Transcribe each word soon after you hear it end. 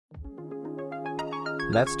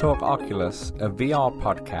Let's Talk Oculus, a VR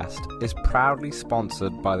podcast, is proudly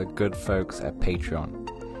sponsored by the good folks at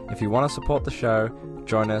Patreon. If you want to support the show,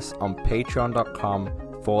 join us on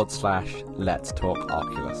patreon.com/Let's Talk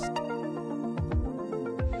Oculus.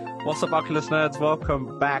 What's up, Oculus nerds?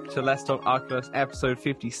 Welcome back to Let's Talk Oculus, episode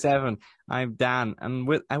 57. I'm Dan, and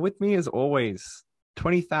with me, as always,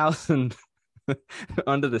 20,000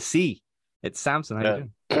 under the sea. It's Samson. How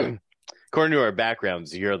you doing? According to our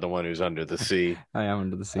backgrounds, you're the one who's under the sea. I am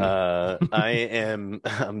under the sea. I'm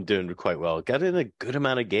doing quite well. Got in a good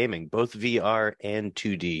amount of gaming, both VR and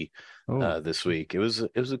 2D this week. It was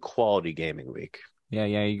a quality gaming week. Yeah.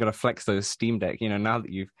 You got to flex those Steam Deck. You know, now that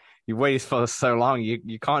you've waited for so long,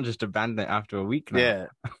 you can't just abandon it after a week now. Yeah,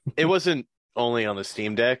 it wasn't only on the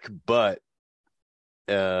Steam Deck, but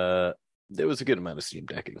there was a good amount of Steam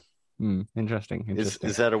Decking. Interesting. Is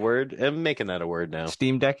that a word? I'm making that a word now.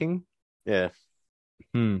 Steam Decking? Yeah.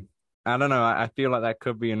 I don't know. I feel like that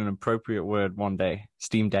could be an appropriate word one day.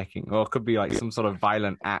 Steam Decking, or it could be like some sort of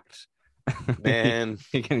violent act. Man,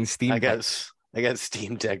 you're getting Steam. I got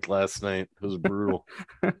Steam Decked last night. It was brutal.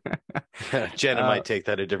 Jenna might take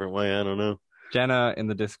that a different way. I don't know. Jenna in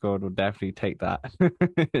the Discord will definitely take that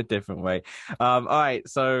a different way. All right.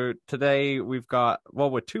 So today we're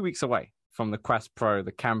 2 weeks away from the Quest Pro,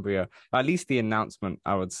 the Cambria, at least the announcement,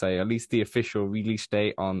 I would say, at least the official release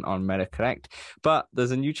date on Meta Connect. But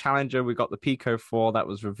there's a new challenger. We got the Pico 4 that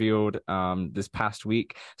was revealed this past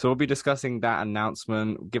week. So we'll be discussing that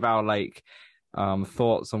announcement, give our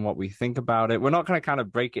thoughts on what we think about it. We're not going to kind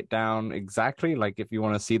of break it down exactly. Like, if you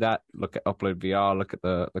want to see that, look at Upload VR, look at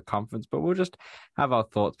the conference, but we'll just have our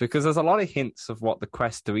thoughts because there's a lot of hints of what the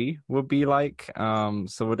Quest 3 will be like. So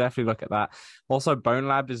we'll definitely look at that. Also, Bone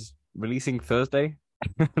Lab is releasing Thursday.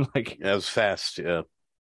 That was fast. Yeah,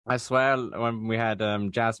 I swear when we had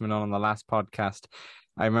Jasmine on the last podcast,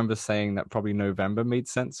 I remember saying that probably November made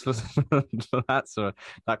sense for that, so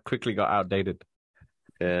that quickly got outdated.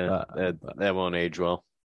 Yeah, that won't age well.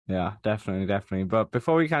 Yeah, definitely. But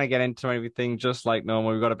before we kind of get into everything, just like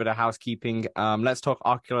normal, we've got a bit of housekeeping. Let's Talk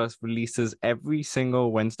Oculus releases every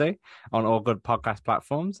single Wednesday on all good podcast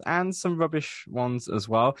platforms and some rubbish ones as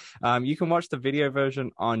well. You can watch the video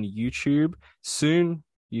version on YouTube. Soon,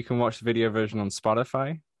 you can watch the video version on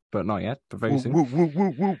Spotify, but not yet, but very soon.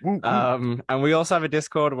 And we also have a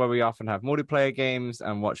Discord where we often have multiplayer games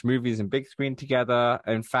and watch movies in big screen together.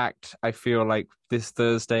 In fact, I feel like this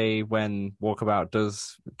Thursday when Walkabout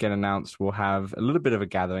does get announced, we'll have a little bit of a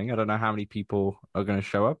gathering. I don't know how many people are going to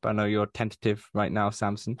show up. I know you're tentative right now,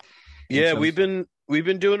 Samson. Yeah, we've been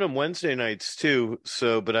doing them Wednesday nights too.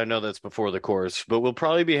 So, but I know that's before the course. But we'll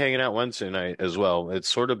probably be hanging out Wednesday night as well. It's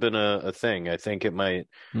sort of been a thing. I think it might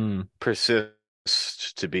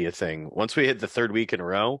persist to be a thing. Once we hit the third week in a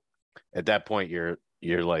row, at that point you're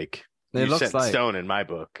like set in stone in my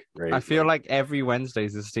book, right? I feel like every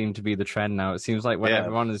Wednesdays has seemed to be the trend now. It seems like when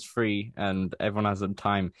everyone is free and everyone has some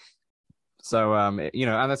time. So and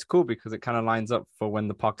that's cool because it kind of lines up for when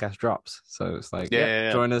the podcast drops. So it's like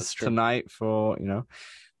join us tonight for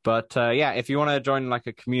But if you want to join like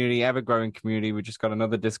a community, ever-growing community, we just got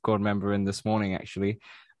another Discord member in this morning actually.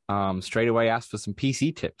 Straight away asked for some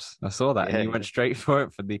PC tips. I saw that, and you went straight for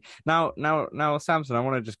it for the now, Samson. I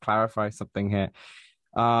want to just clarify something here.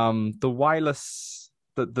 The wireless,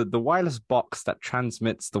 the wireless box that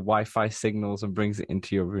transmits the Wi-Fi signals and brings it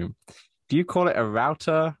into your room. Do you call it a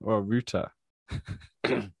router or a router?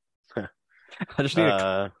 I just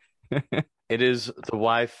need It is the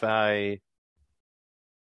Wi-Fi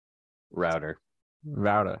router.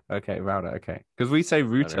 Router. Okay. Because we say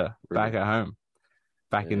router back at home.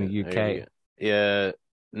 Back in the UK. Yeah,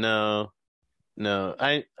 no.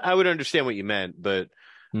 I would understand what you meant, but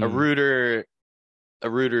a router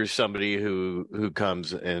is somebody who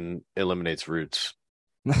comes and eliminates roots.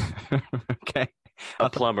 Okay. A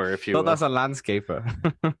plumber, if you will. That's a landscaper.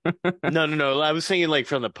 No. I was thinking like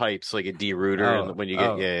from the pipes, like a de-rooter, when you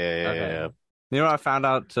get yeah. You know what I found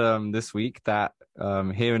out this week that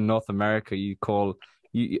here in North America you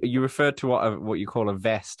refer to what you call a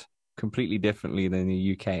vest completely differently than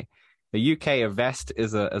the UK. The UK, a vest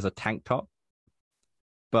is a tank top.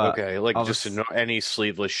 But okay, like just any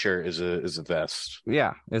sleeveless shirt is a vest.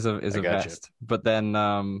 Yeah, is a vest. You. But then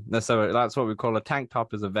so that's what we call a tank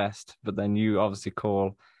top is a vest. But then you obviously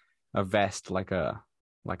call a vest like a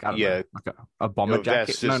bomber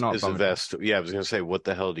jacket. No, not a vest. Yeah, I was gonna say, what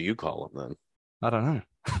the hell do you call them then? I don't know.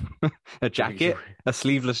 A jacket, a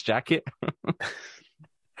sleeveless jacket.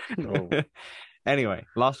 No. Anyway,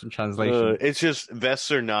 lost in translation. It's just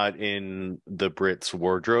vests are not in the Brits'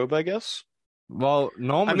 wardrobe, I guess. Well,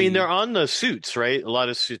 normally, I mean, they're on the suits, right? A lot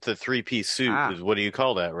of suits, the 3-piece suit is, what do you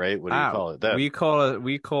call that, right? What do you call it then? We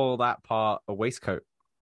call that part a waistcoat.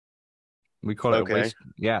 We call it a Okay.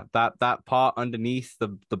 Yeah, that part underneath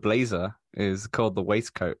the blazer is called the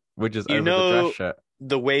waistcoat, which is You over the dress know, shirt.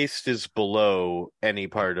 the waist is below any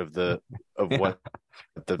part of Yeah. what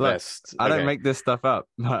the Look, vest. I don't Okay. make this stuff up.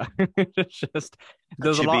 It's just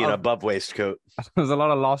It should be an above waistcoat. there's a lot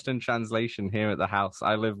of lost in translation here at the house.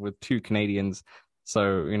 I live with two Canadians,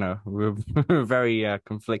 so we're very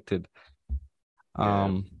conflicted.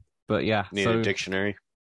 Yeah. But yeah, Need a dictionary.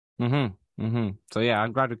 So yeah,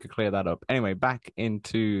 I'm glad we could clear that up. Anyway, back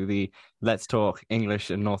into the let's talk English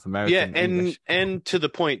and North American English. And to the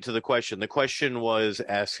point, to the question. The question was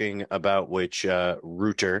asking about which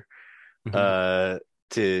router to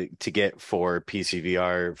get for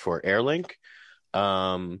PCVR for Airlink.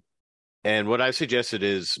 And what I suggested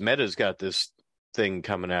is Meta's got this thing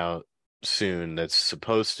coming out soon that's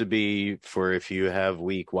supposed to be for if you have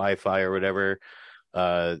weak Wi-Fi or whatever,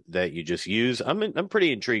 that you just use. I'm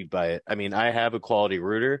pretty intrigued by it. I mean, I have a quality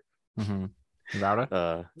router.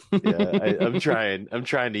 Router? Yeah, I'm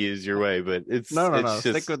trying to use your way, but it's just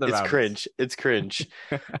stick with the it's routers. cringe. It's cringe.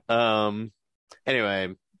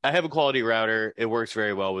 Anyway, I have a quality router. It works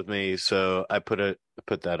very well with me, so I put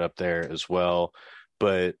that up there as well.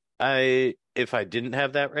 But if I didn't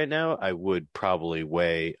have that right now, I would probably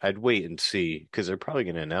I'd wait and see because they're probably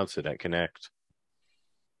going to announce it at Connect.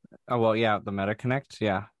 Oh well, yeah, the Meta Connect,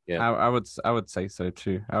 yeah. I would say so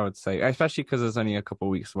too. I would say, especially because it's only a couple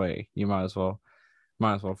of weeks away. You might as well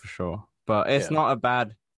for sure. But it's not a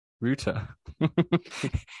bad router.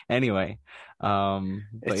 Anyway, but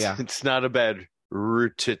it's not a bad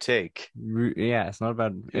route to take. Yeah, it's not a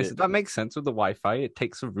bad. That makes sense with the Wi-Fi. It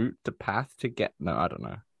takes a route, the path to get. No, I don't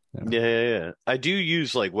know. Yeah. I do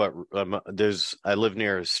use I live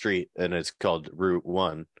near a street and it's called Route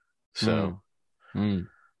 1. So.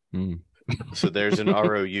 So there's an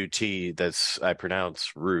ROUT I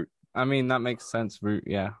pronounce route. I mean, that makes sense. Route,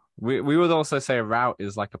 yeah. We would also say a route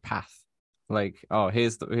is like a path. Like, oh,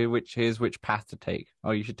 here's which path to take.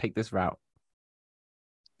 Oh, you should take this route.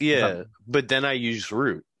 Yeah, but then I use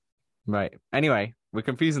route. Right. Anyway, we're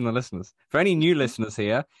confusing the listeners. For any new listeners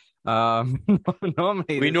here,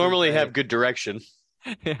 normally have good direction.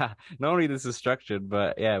 Yeah, normally this is structured,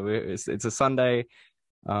 but yeah, it's a Sunday.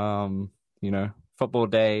 Football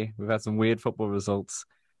day. We've had some weird football results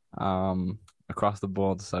across the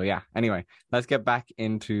board. So yeah, anyway, let's get back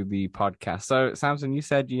into the podcast. So Samson, you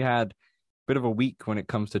said you had a bit of a week when it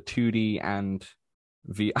comes to 2D and I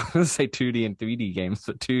was going to say 2D and 3D games,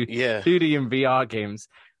 but 2D and VR games.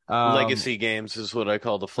 Legacy games is what I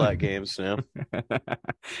call the flat games now.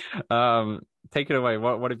 Take it away.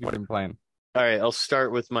 What have you been playing? All right, I'll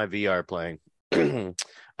start with my VR playing.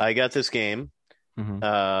 I got this game.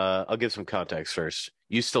 I'll give some context first.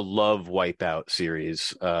 Used to love Wipeout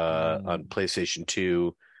series on PlayStation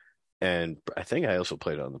 2, and I think I also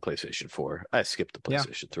played it on the PlayStation 4. I skipped the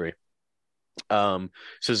PlayStation 3. So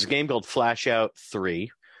there's a game called Flash Out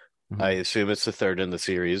 3. I assume it's the third in the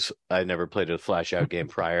series. I never played a Flash Out game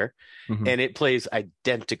prior. And it plays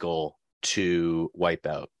identical to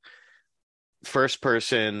Wipeout. First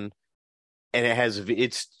person, and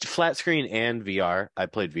it's flat screen and VR. I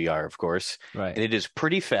played VR, of course. Right. And it is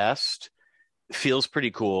pretty fast. Feels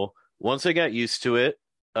pretty cool. Once I got used to it,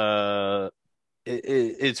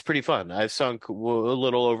 it's pretty fun. I've sunk a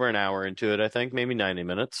little over an hour into it, I think, maybe 90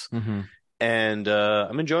 minutes. And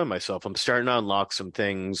I'm enjoying myself. I'm starting to unlock some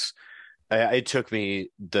things. It took me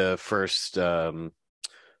the first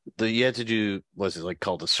you had to do, was it like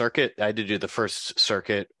called a circuit? I had to do the first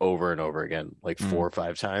circuit over and over again, like 4 or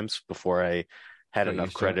 5 times before I had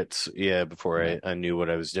enough credits. Yeah, before I knew what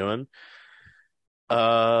I was doing.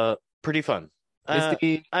 Pretty fun.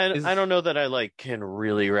 I don't know that I can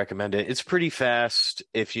really recommend it. It's pretty fast.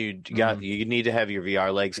 If you you need to have your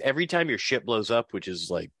VR legs. Every time your ship blows up, which is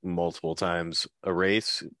like multiple times a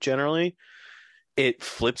race generally, it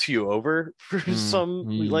flips you over for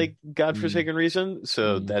some godforsaken reason.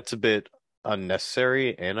 So that's a bit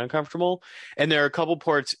unnecessary and uncomfortable. And there are a couple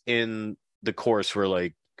parts in the course where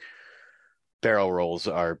barrel rolls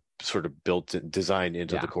are sort of designed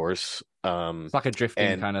into the course. It's like a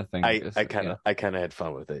drifting kind of thing. I kind of had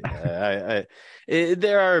fun with it.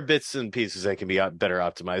 There are bits and pieces that can be better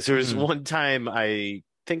optimized. There was one time I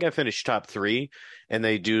think I finished top 3 and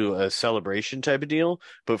they do a celebration type of deal,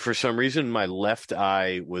 but for some reason my left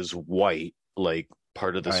eye was white,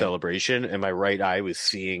 part of the celebration, and my right eye was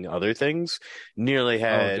seeing other things. Nearly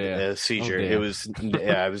had a seizure. It was,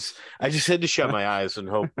 I just had to shut my eyes and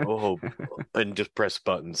hope, and just press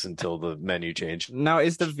buttons until the menu changed. Now,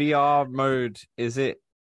 is the VR mode, is it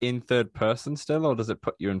in third person still, or does it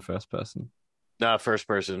put you in first person? First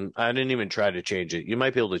person. I didn't even try to change it. You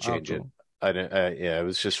might be able to change it. I didn't. Yeah, it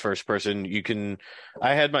was just first person.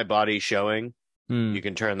 I had my body showing. You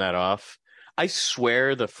can turn that off. I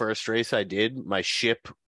swear the first race I did,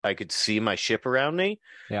 I could see my ship around me.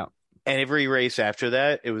 Yeah. And every race after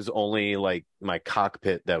that, it was only like my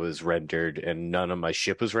cockpit that was rendered and none of my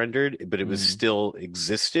ship was rendered, but it was still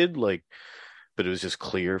existed, but it was just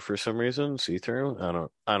clear for some reason, see-through.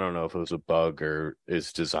 I don't know if it was a bug or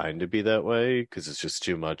is designed to be that way because it's just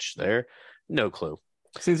too much there. No clue.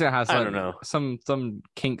 Seems it has I don't know. some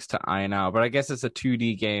kinks to iron out, but I guess it's a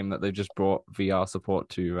 2D game that they've just brought VR support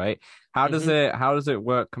to, right? How does it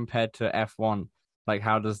work compared to F1? Like,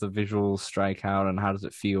 how does the visuals strike out and how does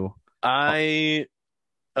it feel? Visually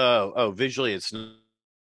it's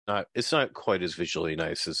not quite as visually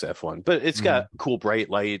nice as F1, but it's got cool bright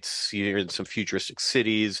lights. You're in some futuristic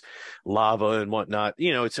cities, lava and whatnot.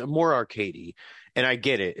 It's more arcadey. And I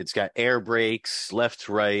get it. It's got air brakes, left,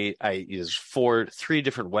 right. There's three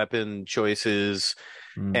different weapon choices,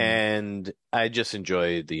 and I just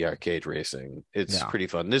enjoy the arcade racing. It's pretty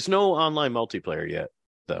fun. There's no online multiplayer yet,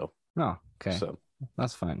 though. Oh, okay. So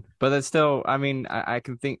that's fine. But it's still, I mean, I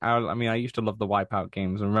can think. I used to love the Wipeout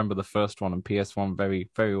games. I remember the first one on PS1 very,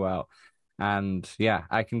 very well. And yeah,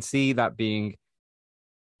 I can see that being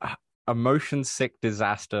a motion sick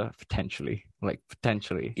disaster potentially.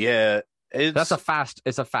 Yeah. It's a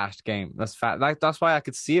fast game. That's that's why I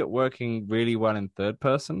could see it working really well in third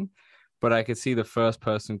person, but I could see the first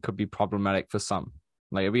person could be problematic for some.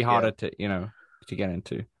 Like it'd be harder to get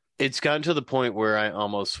into. It's gotten to the point where I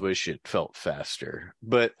almost wish it felt faster,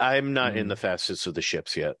 but I'm not in the fastest of the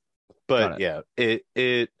ships yet. But yeah,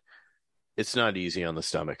 it's not easy on the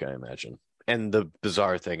stomach, I imagine. And the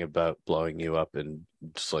bizarre thing about blowing you up and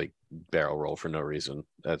just like barrel roll for no reason.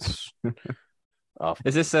 That's awful.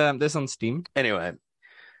 Is this on Steam? Anyway,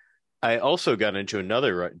 I also got into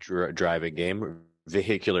another driving game,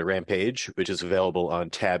 Vehicular Rampage, which is available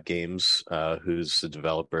on Tab Games, who's the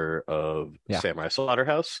developer of Samurai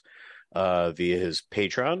Slaughterhouse, via his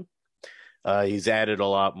Patreon. He's added a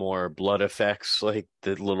lot more blood effects, like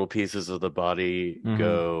the little pieces of the body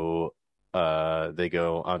go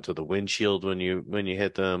onto the windshield when you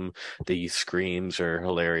hit them. The screams are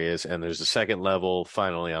hilarious, and there's a second level.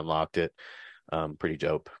 Finally unlocked it. Pretty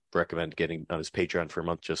dope. Recommend getting on his Patreon for a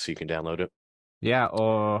month just so you can download it. Yeah,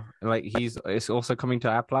 or like it's also coming to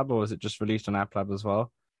App Lab, or is it just released on App Lab as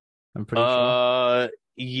well? I'm pretty sure.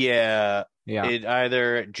 Yeah. It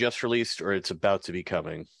either just released or it's about to be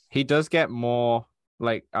coming. He does get more,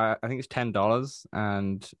 like I think it's $10,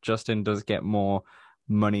 and Justin does get more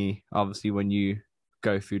money, obviously, when you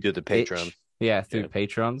go through the Patreon. Through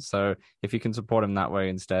Patreon. So if you can support him that way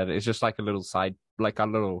instead, it's just like a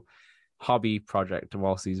little hobby project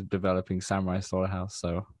whilst he's developing Samurai Slaughterhouse.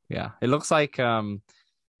 So yeah, it looks like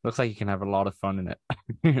you can have a lot of fun in it.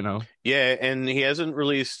 Yeah, and he hasn't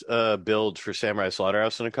released a build for Samurai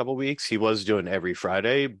Slaughterhouse in a couple weeks. He was doing every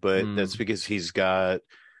Friday, but that's because he's got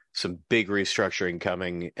some big restructuring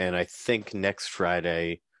coming, and I think next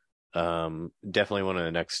Friday, definitely one of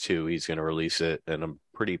the next two, he's going to release it, and I'm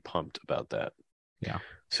pretty pumped about that. Yeah.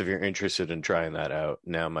 So if you're interested in trying that out,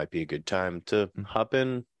 now might be a good time to hop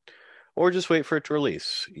in. Or just wait for it to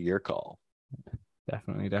release. Your call.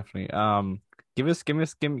 Definitely. Give me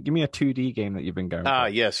a 2D game that you've been going.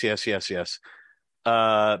 Yes.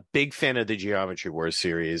 Big fan of the Geometry Wars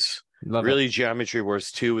series. Really, Geometry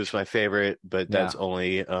Wars 2 was my favorite, but that's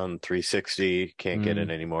only on 360. Can't get it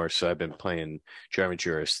anymore. So I've been playing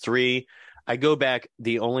Geometry Wars 3. I go back.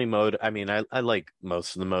 The only mode, I mean, I like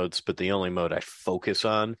most of the modes, but the only mode I focus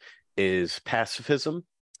on is pacifism.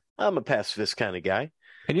 I'm a pacifist kind of guy.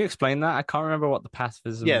 Can you explain that? I can't remember what the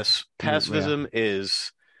pacifism. Yes, pacifism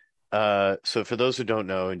is. So for those who don't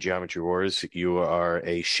know, in Geometry Wars, you are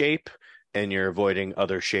a shape, and you're avoiding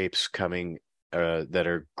other shapes coming that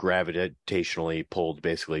are gravitationally pulled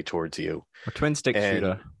basically towards you. A twin stick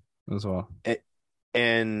shooter as well.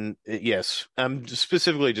 And yes, I'm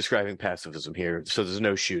specifically describing pacifism here, so there's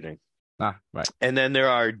no shooting. Right. And then there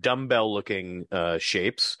are dumbbell-looking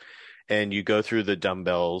shapes, and you go through the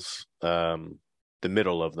dumbbells. The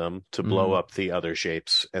middle of them to blow up the other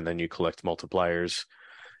shapes, and then you collect multipliers,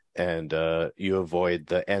 and you avoid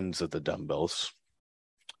the ends of the dumbbells.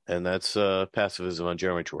 And that's pacifism on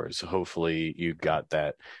Geometry Wars. So hopefully you got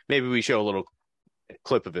that. Maybe we show a little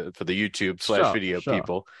clip of it for the YouTube / video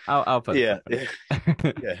people. I'll put yeah.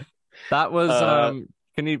 yeah. That was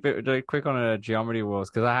can you do quick on a Geometry Wars,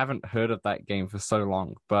 because I haven't heard of that game for so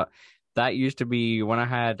long, but that used to be when I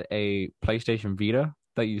had a PlayStation Vita.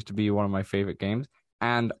 That used to be one of my favorite games.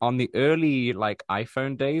 And on the early like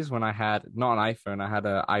iPhone days, when I had not an iPhone, I had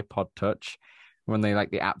an iPod Touch, when they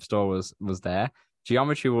like the App Store was there.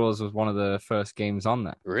 Geometry Wars was one of the first games on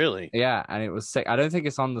there. Really? Yeah, and it was sick. I don't think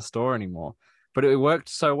it's on the store anymore, but it worked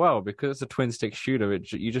so well because it's a twin stick shooter.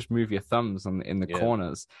 You just move your thumbs in the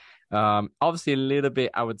corners. Obviously a little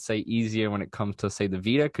bit, I would say, easier when it comes to say the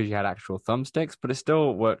Vita because you had actual thumbsticks, but it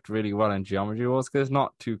still worked really well in Geometry Wars because it's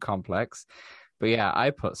not too complex. But yeah, I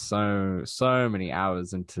put so many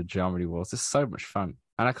hours into Geometry Wars. It's so much fun,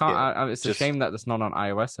 and I can't. It's a shame that it's not on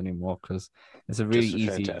iOS anymore because it's a really easy,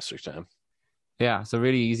 fantastic time. Yeah, it's a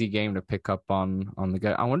really easy game to pick up on the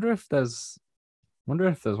go. I wonder if there's one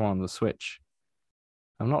on the Switch.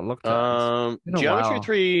 I've not looked at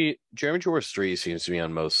Geometry Wars 3 seems to be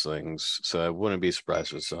on most things, so I wouldn't be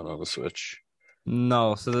surprised if it's not on the Switch.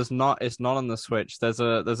 No, so it's not on the Switch. There's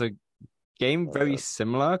a game very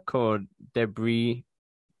similar called Debris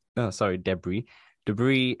Infinity,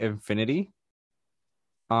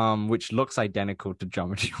 which looks identical to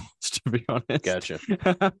Geometry Wars, to be honest. Gotcha.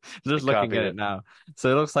 Just looking at it now. So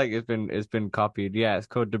it looks like it's been copied. Yeah, it's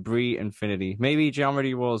called Debris Infinity. Maybe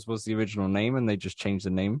Geometry Wars was the original name and they just changed the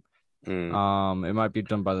name. It might be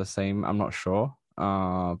done by the same, I'm not sure.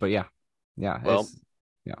 But yeah. Well,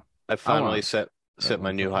 I finally set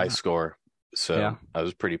my new high score. So I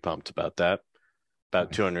was pretty pumped about that.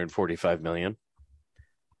 About 245 million.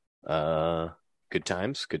 Good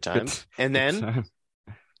times. And then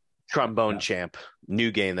Trombone Champ,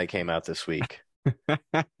 new game that came out this week. Tell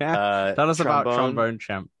us about Trombone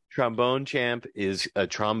Champ. Trombone Champ is a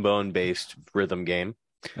trombone-based rhythm game.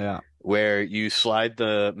 Yeah. Where you slide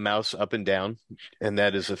the mouse up and down, and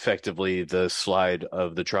that is effectively the slide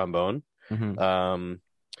of the trombone. Mm-hmm.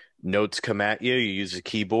 Notes come at you. You use a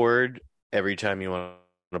keyboard. Every time you want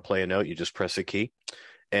to play a note, you just press a key.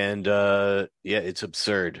 And it's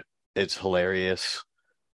absurd. It's hilarious.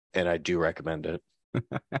 And I do recommend it.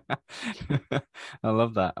 I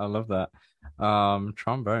love that.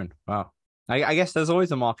 Trombone. Wow. I guess there's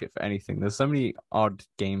always a market for anything. There's so many odd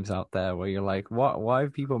games out there where you're like, why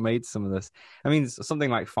have people made some of this? I mean, something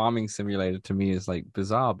like Farming Simulator to me is like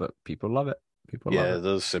bizarre, but people love it.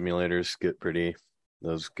 Those simulators get pretty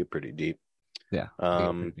deep. Yeah.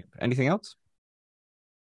 Anything else?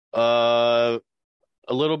 A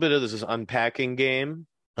little bit of this unpacking game.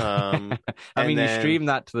 I mean, you streamed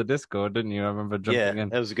that to the Discord, didn't you? I remember jumping in.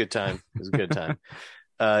 Yeah, it was a good time.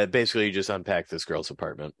 Basically, you just unpack this girl's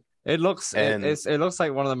apartment. It looks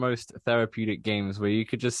like one of the most therapeutic games where you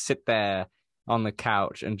could just sit there on the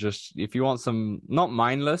couch and just, if you want some, not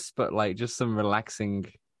mindless, but like just some relaxing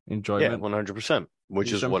enjoyment. Yeah, 100%.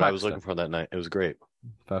 Which is what I was looking for that night. It was great.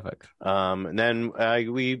 Perfect. And then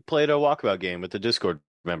we played a walkabout game with the Discord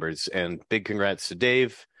members, and big congrats to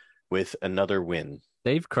Dave with another win.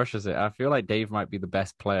 Dave crushes it. I feel like Dave might be the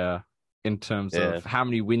best player in terms of how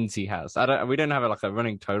many wins he has. We don't have like a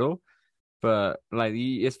running total, but like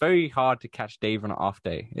it's very hard to catch Dave on an off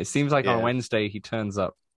day. It seems like on Wednesday he turns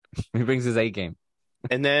up. He brings his A game.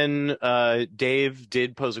 And then Dave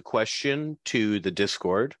did pose a question to the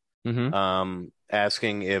Discord. Mm-hmm.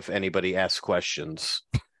 Asking if anybody asks questions.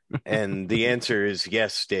 And the answer is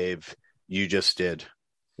yes, Dave, you just did.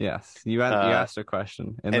 Yes, you asked a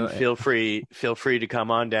question. Feel free to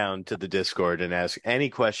come on down to the Discord and ask any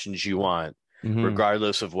questions you want,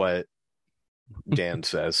 regardless of what Dan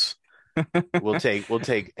says. We'll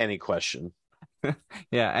take any question.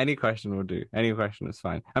 Yeah, any question will do. Any question is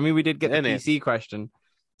fine. I mean, we did get the PC question.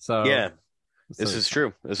 So yeah. This is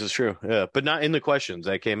true. Yeah, but not in the questions.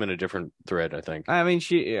 That came in a different thread, I think. I mean,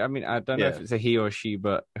 I don't know if it's a he or she,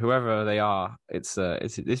 but whoever they are, it's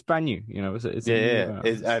brand new. You know, listen,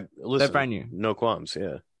 they're brand new. No qualms.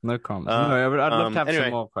 Yeah, no qualms. I'd love to have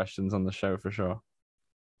some more questions on the show for sure.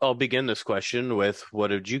 I'll begin this question with, what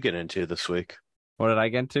did you get into this week? What did I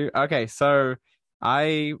get into? Okay, so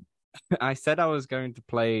I said I was going to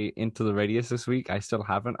play Into the Radius this week. I still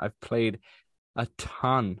haven't. I've played a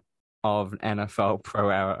ton of NFL Pro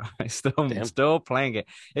Era. I'm still playing it.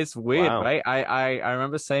 It's weird, right? I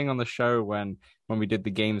remember saying on the show when we did the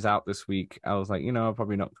games out this week, I was like, I'm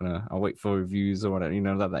probably not I'll wait for reviews or whatever,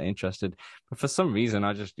 not that interested. But for some reason,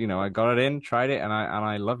 I just, I got it in, tried it, and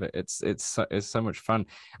I love it. It's so much fun.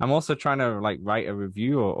 I'm also trying to like write a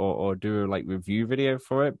review or do a like review video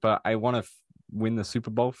for it, but I want to win the Super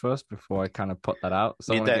Bowl first before I kind of put that out.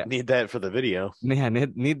 So need that for the video. Yeah,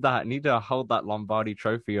 need to hold that Lombardi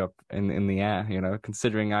trophy up in the air, you know,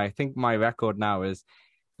 considering I think my record now is,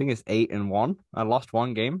 I think it's 8-1. I lost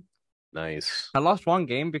one game. Nice. I lost one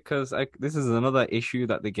game because this is another issue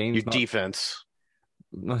that the game's Your defense.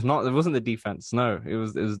 It wasn't the defense. No, it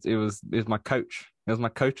was my coach. It was my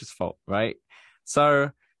coach's fault, right?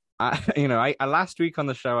 So I last week on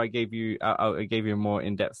the show I gave you a more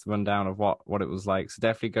in-depth rundown of what it was like. So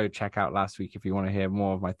definitely go check out last week if you want to hear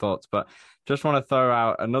more of my thoughts. But just want to throw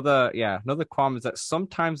out another qualm is that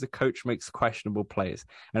sometimes the coach makes questionable plays,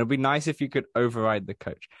 and it'd be nice if you could override the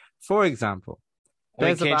coach. For example,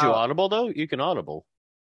 can't you audible though? You can audible.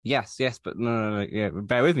 Yes, but no. Yeah,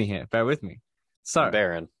 bear with me here. Bear with me. So I'm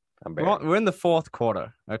Baron. We're in the fourth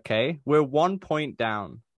quarter. Okay, we're 1 point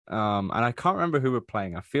down. And I can't remember who we're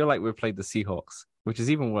playing. I feel like we played the Seahawks, which is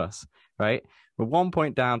even worse, right? We're 1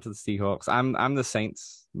 point down to the Seahawks. I'm the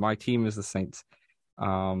Saints. My team is the Saints. I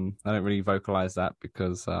don't really vocalize that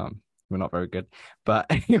because we're not very good. But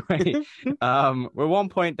anyway, we're 1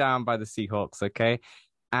 point down by the Seahawks, okay?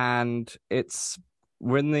 And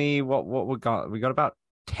we're in the what we got? We got about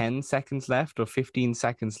 10 seconds left or 15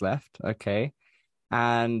 seconds left, okay?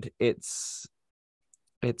 And it's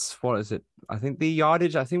what is it? I think the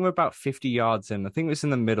yardage, I think we're about 50 yards in. I think it's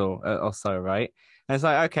in the middle or so, right? And it's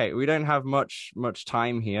like, okay, we don't have much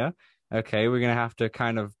time here. Okay, we're going to have to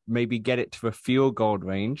kind of maybe get it to a field goal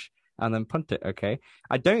range and then punt it, okay?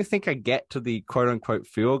 I don't think I get to the quote-unquote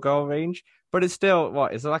field goal range, but it's still,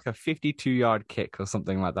 is it like a 52-yard kick or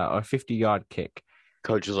something like that, or a 50-yard kick?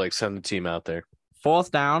 Coach is like, send the team out there.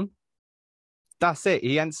 Fourth down. That's it.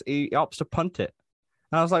 He opts to punt it.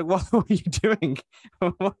 And I was like, what are you doing?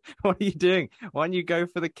 What are you doing? Why don't you go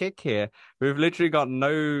for the kick here? We've literally got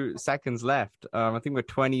no seconds left. I think we're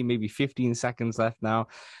 20, maybe 15 seconds left now.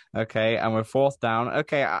 Okay, and we're fourth down.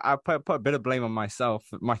 Okay, I put a bit of blame on myself.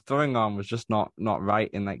 My throwing arm was just not right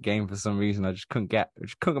in that game for some reason. I just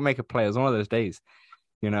couldn't make a play. It was one of those days,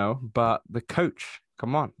 you know. But the coach,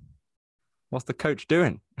 come on. What's the coach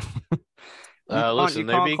doing? Listen,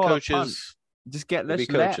 there be coaches. Just get this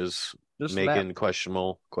coaches. Just making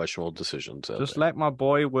questionable decisions. Just let my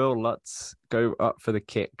boy Will Lutz go up for the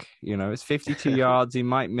kick. You know, it's 52 yards. He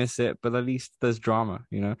might miss it, but at least there's drama.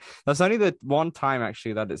 You know, that's only the one time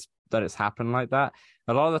actually that it's happened like that.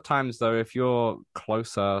 A lot of the times though, if you're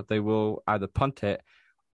closer, they will either punt it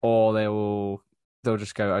or they'll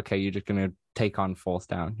just go, okay, you're just gonna take on fourth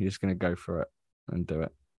down. You're just gonna go for it and do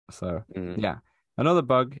it. So yeah, another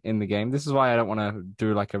bug in the game. This is why I don't want to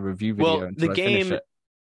do like a review video until I finish it.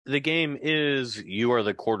 The game is you are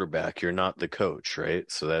the quarterback, you're not the coach,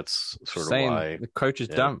 right? So that's sort of why the coach is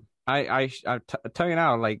dumb. I tell you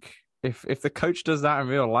now, like if the coach does that in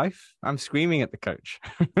real life, I'm screaming at the coach.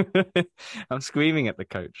 I'm screaming at the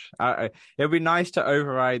coach. It would be nice to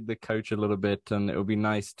override the coach a little bit, and it would be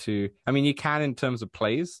nice to. I mean, you can in terms of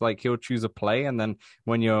plays, like he'll choose a play, and then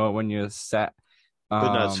when you're set,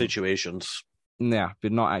 but not situations. Yeah,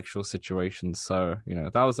 but not actual situations. So, you know,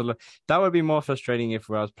 that would be more frustrating if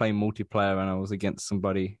I was playing multiplayer and I was against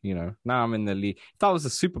somebody, you know. Now I'm in the league. If that was a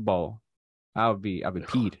Super Bowl, I'd be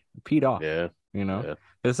peed off. Yeah. You know. Yeah.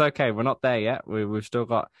 It's okay. We're not there yet. We've still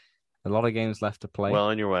got a lot of games left to play. Well,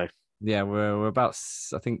 on your way. Yeah, we're about,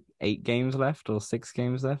 I think, 8 games left or 6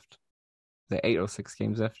 games left. The 8 or 6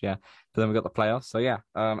 games left, yeah. But then we got the playoffs. So yeah,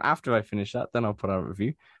 after I finish that, then I'll put out a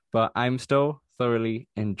review. But I'm still thoroughly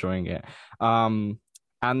enjoying it. And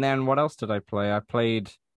then what else did I play? I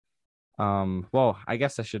played I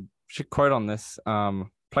guess I should quote on this.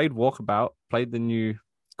 Played Walkabout, played the new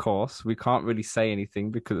course. We can't really say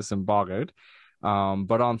anything because it's embargoed.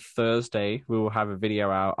 But on Thursday we will have a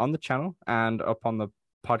video out on the channel and up on the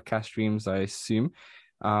podcast streams, I assume,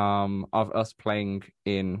 of us playing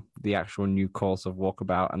in the actual new course of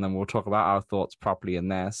Walkabout, and then we'll talk about our thoughts properly in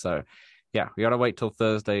there. So yeah, we gotta wait till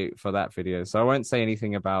Thursday for that video. So I won't say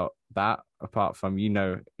anything about that apart from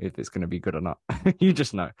if it's gonna be good or not. You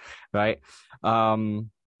just know, right? So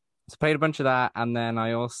played a bunch of that, and then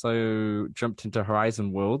I also jumped into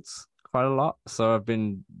Horizon Worlds quite a lot. So I've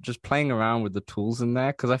been just playing around with the tools in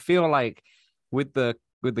there because I feel like with the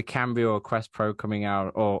Cambio or Quest Pro coming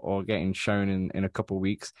out or getting shown in a couple of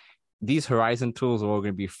weeks, these Horizon tools are all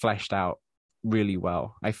going to be fleshed out really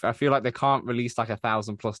well. I feel like they can't release like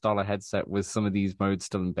 $1,000+ headset with some of these modes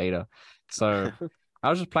still in beta. So I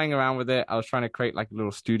was just playing around with it. I was trying to create like a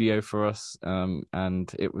little studio for us, and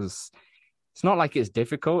it's not like it's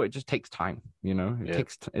difficult. It just takes time, you know.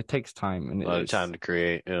 It takes time, and a lot of time to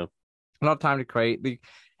create. Yeah, a lot of time to create.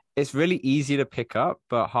 it's really easy to pick up,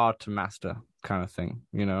 but hard to master, kind of thing.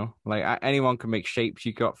 Like anyone can make shapes.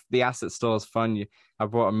 You got the asset store is fun. I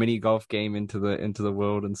brought a mini golf game into the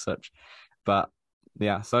world and such, but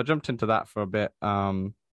yeah. So I jumped into that for a bit.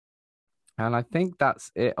 And I think that's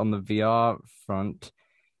it on the VR front.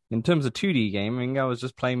 In terms of 2D gaming, I was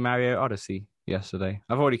just playing Mario Odyssey yesterday.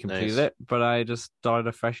 I've already completed it, but I just started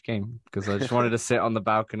a fresh game because I just wanted to sit on the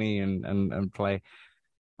balcony and play.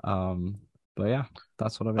 But yeah,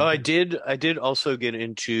 that's what I've been doing. I did also get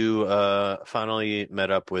into finally met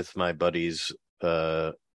up with my buddy's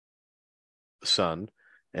son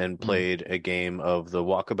and played a game of the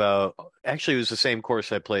Walkabout. Actually, it was the same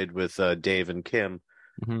course I played with Dave and Kim.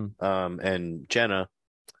 And Jenna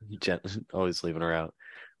always leaving her out.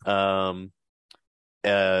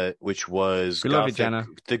 Which was love you, Jenna.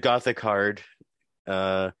 The Gothic Hard.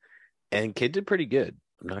 And kid did pretty good.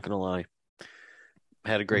 I'm not gonna lie.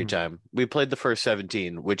 Had a great time. We played the first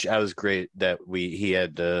 17, which I was great that he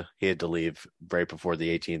had to leave right before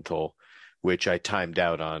the 18th hole, which I timed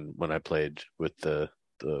out on when I played with the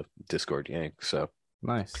Discord gang. So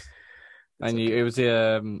nice. And it was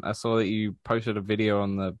I saw that you posted a video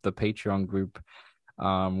on the Patreon group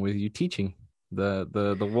with you teaching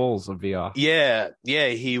the walls of VR. Yeah,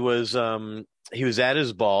 he was at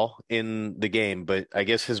his ball in the game, but I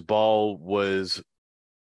guess his ball was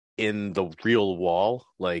in the real wall.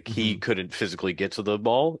 Like he couldn't physically get to the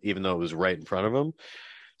ball, even though it was right in front of him.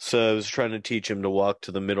 So I was trying to teach him to walk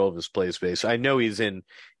to the middle of his play space. I know he's in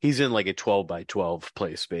like a 12 by 12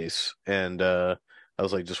 play space, and I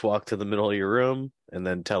was like, just walk to the middle of your room and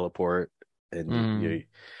then teleport, and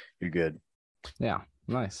you're good. Yeah,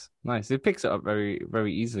 nice. It picks it up very,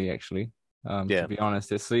 very easily, actually. To be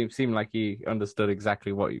honest, it seemed like he understood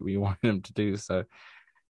exactly what we wanted him to do. So,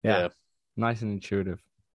 yeah, nice and intuitive.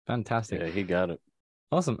 Fantastic. Yeah, he got it.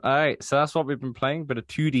 Awesome. All right, so that's what we've been playing, but a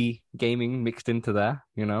 2D gaming mixed into there,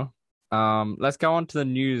 Let's go on to the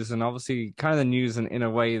news, and obviously, kind of the news, and in a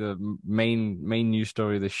way, the main news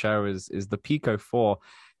story of the show is the Pico 4.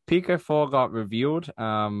 Pico 4 got revealed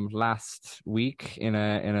last week in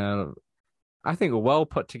a I think a well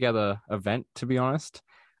put together event, to be honest.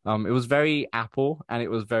 It was very Apple and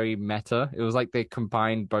it was very meta. It was like they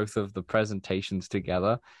combined both of the presentations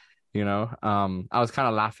together. I was kind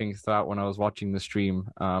of laughing throughout when I was watching the stream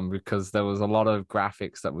because there was a lot of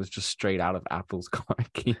graphics that was just straight out of Apple's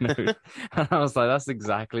keynote. And I was like, that's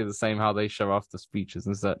exactly the same how they show off the speeches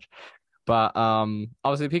and such. But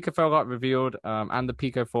obviously, the Pico 4 got revealed, and the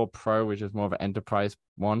Pico 4 Pro, which is more of an enterprise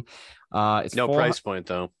one. It's no price point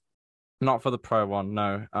though. Not for the Pro one,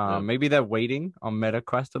 no. Maybe they're waiting on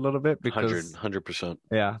MetaQuest a little bit because 100%.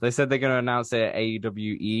 Yeah, they said they're going to announce it at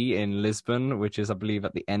AWE in Lisbon, which is, I believe,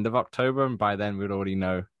 at the end of October, and by then we'd already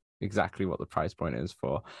know exactly what the price point is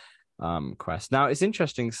for Quest. Now, it's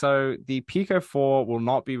interesting. So the Pico 4 will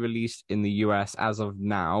not be released in the US as of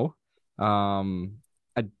now.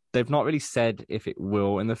 They've not really said if it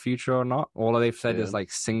will in the future or not. All they've said is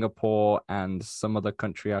like Singapore and some other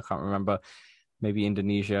country, I can't remember. Maybe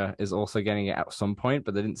Indonesia is also getting it at some point,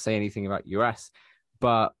 but they didn't say anything about US.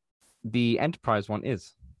 But the Enterprise one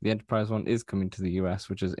is. The Enterprise one is coming to the US,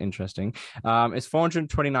 which is interesting. It's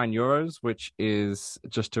 429 euros, which is,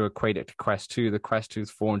 just to equate it to Quest 2, the Quest 2 is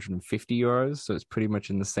 450 euros. So it's pretty much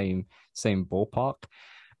in the same ballpark.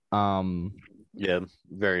 Yeah,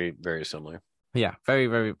 very, very similar. Yeah, very,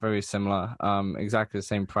 very, very similar. Exactly the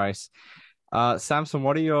same price. Samson,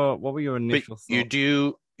 what were your initial thoughts?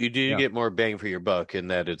 You do get more bang for your buck in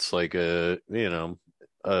that it's like a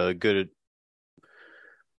good.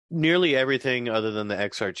 Nearly everything other than the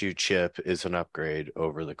XR2 chip is an upgrade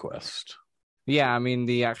over the Quest. Yeah, I mean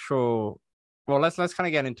the actual. Well, let's kind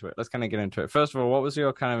of get into it. First of all, what was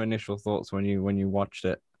your kind of initial thoughts when you watched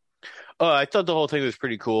it? Oh, I thought the whole thing was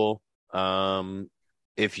pretty cool.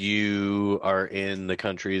 If you are in the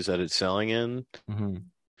countries that it's selling in,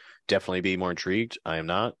 definitely be more intrigued. I am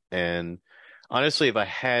not, and honestly, if I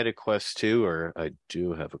had a Quest 2, or I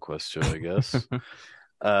do have a Quest 2, I guess,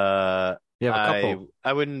 I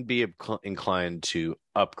wouldn't be inclined to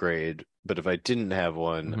upgrade. But if I didn't have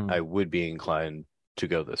one, I would be inclined to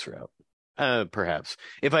go this route. Perhaps.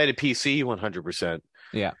 If I had a PC, 100%.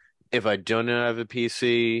 Yeah. If I don't have a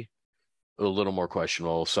PC, a little more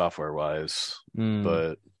questionable software-wise.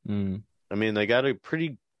 But, I mean, they got a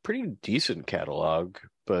pretty decent catalog.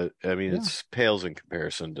 But I mean, it pales in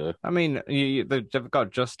comparison to. I mean, they've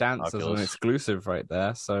got Just Dance Oculus as an exclusive right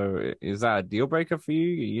there. So is that a deal breaker for you?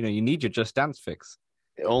 You need your Just Dance fix.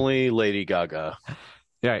 Only Lady Gaga.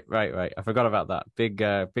 Right. I forgot about that. Big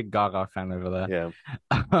Gaga fan over there.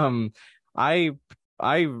 Yeah. I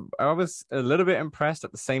I was a little bit impressed.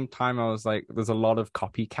 At the same time, I was like, there's a lot of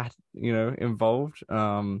copycat, involved.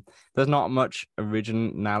 There's not much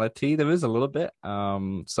originality. There is a little bit.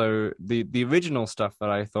 So the original stuff that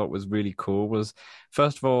I thought was really cool was,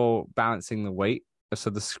 first of all, balancing the weight. So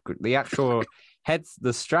the actual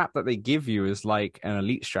the strap that they give you is like an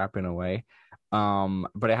elite strap in a way.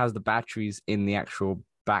 But it has the batteries in the actual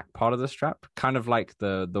back part of the strap, kind of like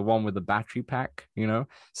the one with the battery pack,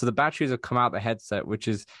 So the batteries have come out the headset,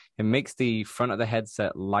 it makes the front of the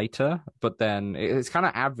headset lighter, but then it's kind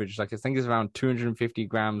of average. Like I think it's around 250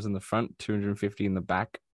 grams in the front, 250 in the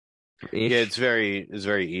back. Yeah, it's very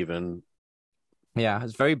even. Yeah,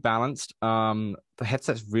 it's very balanced. The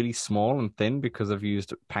headset's really small and thin because I've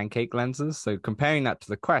used pancake lenses. So comparing that to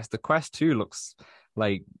the Quest 2 looks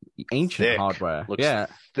like ancient thick. hardware. Looks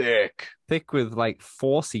thick with like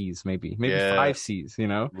 4 Cs, maybe 5 Cs,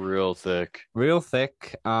 real thick.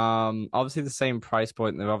 Obviously the same price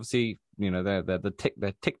point. They're obviously,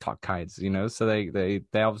 they're TikTok guides, so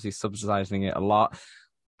they're obviously subsidizing it a lot.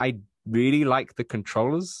 I really like the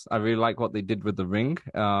controllers. I really like what they did with the Ring.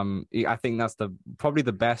 I think that's probably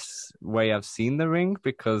the best way I've seen the Ring,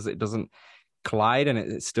 because it doesn't collide and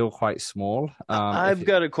it's still quite small. I've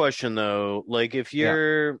got a question though. Like if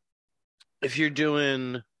you're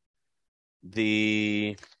doing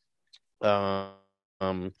the like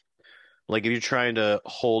if you're trying to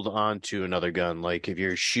hold on to another gun, like if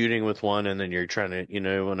you're shooting with one and then you're trying to, you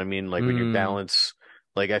know what I mean? Like when you balance,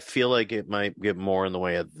 like I feel like it might get more in the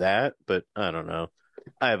way of that, but I don't know.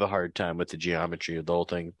 I have a hard time with the geometry of the whole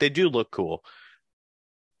thing. They do look cool.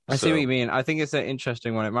 I see what you mean. I think it's an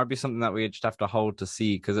interesting one. It might be something that we just have to hold to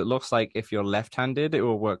see, because it looks like if you're left-handed, it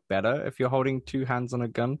will work better if you're holding 2 hands on a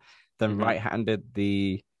gun than right-handed.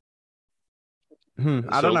 I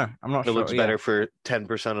don't know. I'm not sure. It looks better for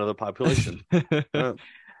 10% of the population.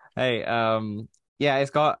 Hey, yeah,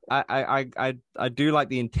 it's got. I do like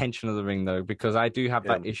the intention of the Ring though, because I do have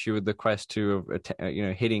that issue with the Quest 2 of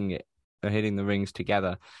hitting the rings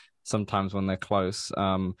together sometimes when they're close.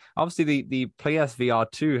 Obviously the PSVR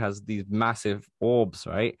 2 has these massive orbs,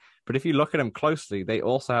 right? But if you look at them closely, they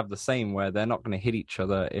also have the same, where they're not going to hit each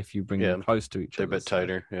other if you bring them close to each other. They're a bit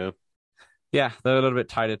tighter, Yeah, they're a little bit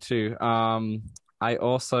tighter too. I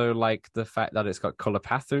also like the fact that it's got color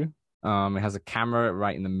path-through. It has a camera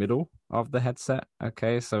right in the middle of the headset.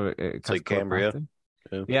 Okay, so it's like Cambria.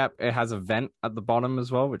 Yeah, it has a vent at the bottom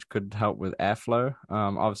as well, which could help with airflow.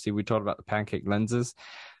 Obviously, we talked about the pancake lenses.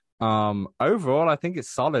 Overall, I think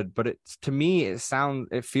it's solid, but to me, it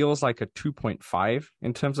feels like a 2.5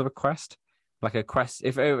 in terms of a Quest. Like a Quest,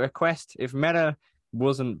 if Meta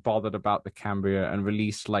wasn't bothered about the Cambria and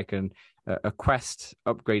released like a Quest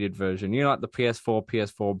upgraded version, like the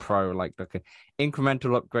PS4 Pro, like an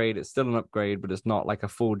incremental upgrade. It's still an upgrade, but it's not like a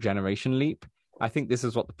full generation leap. I think this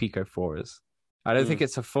is what the Pico 4 is. I don't think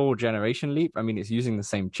it's a full generation leap. I mean, it's using the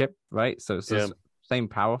same chip, right? So it's the same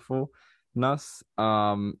powerfulness.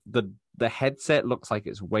 The headset looks like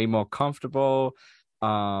it's way more comfortable.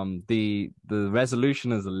 The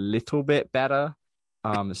resolution is a little bit better.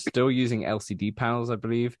 It's still using LCD panels, I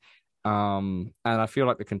believe. And I feel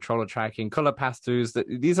like the controller tracking, color pass-throughs,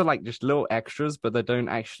 these are like just little extras, but they don't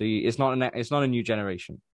actually. It's not a new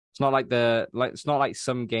generation. It's not like it's not like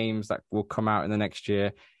some games that will come out in the next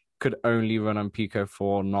year could only run on Pico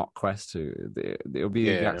 4, not Quest 2. It'll be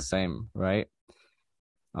the exact same, right?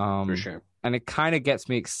 For sure. And it kind of gets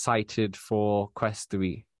me excited for Quest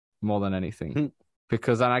 3 more than anything,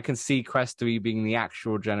 because then I can see Quest 3 being the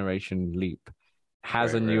actual generation leap.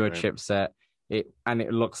 Has a newer chipset. It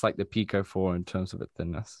looks like the Pico 4 in terms of its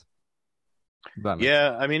thinness.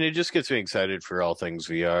 I mean, it just gets me excited for all things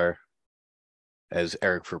VR. As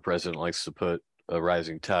Eric for President likes to put, a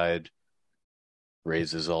rising tide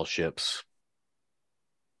raises all ships.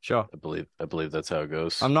 Sure. I believe that's how it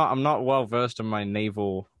goes. I'm not well versed in my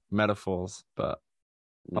naval metaphors, but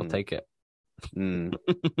I'll take it. You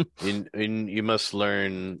must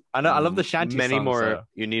learn. I know. I love the shanty songs. More.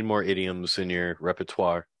 You need more idioms in your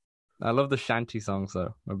repertoire. I love the shanty songs,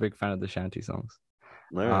 though. I'm a big fan of the shanty songs.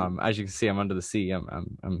 Right. As you can see, I'm under the sea.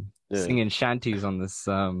 I'm singing shanties on this.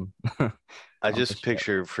 I just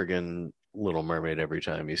picture friggin' Little Mermaid every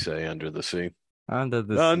time you say "under the sea." Under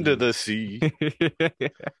the sea.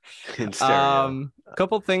 In stereo. A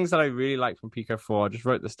couple things that I really like from Pico 4. I just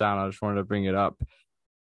wrote this down. I just wanted to bring it up.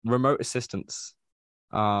 Remote assistance.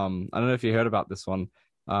 I don't know if you heard about this one.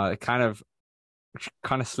 It kind of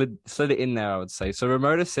slid it in there, I would say. So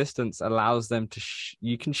remote assistance allows them to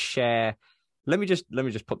you can share. Let me just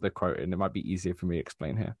put the quote in. It might be easier for me to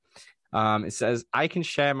explain here. It says, I can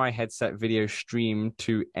share my headset video stream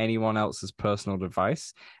to anyone else's personal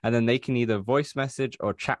device, and then they can either voice message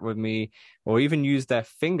or chat with me, or even use their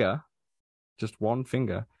finger, just one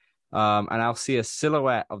finger. And I'll see a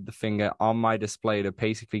silhouette of the finger on my display to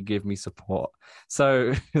basically give me support.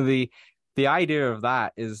 So the idea of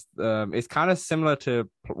that is it's kind of similar to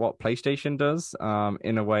what PlayStation does,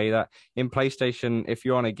 in a way that in PlayStation, if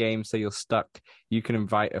you're on a game, say you're stuck, you can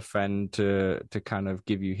invite a friend to kind of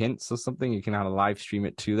give you hints or something. You can have a live stream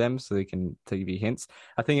it to them so they can give you hints.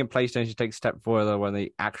 I think in PlayStation, you take a step further when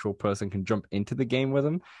the actual person can jump into the game with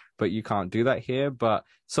them, but you can't do that here. But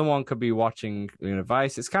someone could be watching your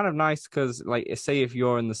device. It's kind of nice because, like, say if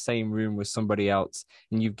you're in the same room with somebody else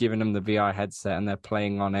and you've given them the VR headset and they're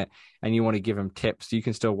playing on it, and you want to give them tips, you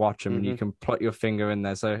can still watch them, and you can put your finger in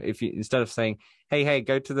there. So if you, instead of saying, hey,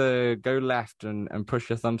 go left and push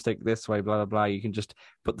your thumbstick this way, blah, blah, blah, you can just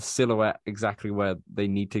put the silhouette exactly where they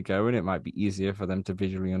need to go, and it might be easier for them to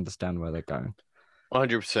visually understand where they're going.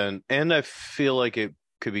 100%. And I feel like it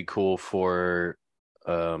could be cool for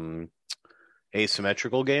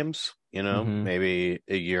asymmetrical games, maybe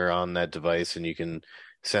you're on that device and you can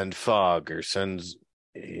send fog or send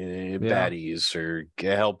baddies or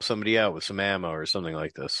help somebody out with some ammo or something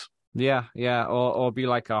like this. Yeah, or be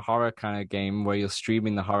like a horror kind of game where you're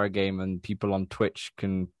streaming the horror game and people on Twitch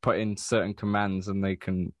can put in certain commands and they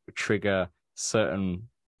can trigger certain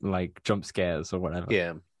like jump scares or whatever.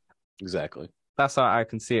 Yeah, exactly. That's how I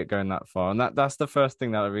can see it going that far. And that's the first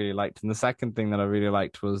thing that I really liked. And the second thing that I really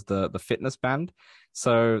liked was the fitness band.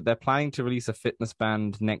 So they're planning to release a fitness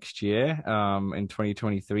band next year, in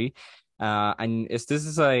 2023. And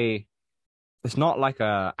it's not like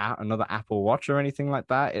another Apple Watch or anything like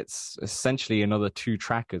that. It's essentially another two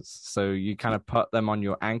trackers. So you kind of put them on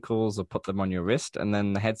your ankles or put them on your wrist, and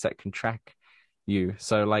then the headset can track you.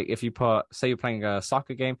 So like if you say you're playing a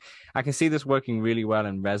soccer game, I can see this working really well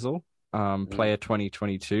in Rezzil, Player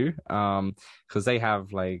 2022, because they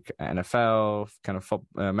have like NFL kind of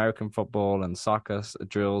American football and soccer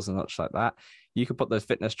drills and such like that. You could put those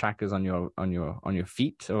fitness trackers on your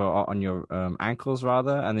feet or on your ankles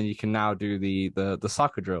rather, and then you can now do the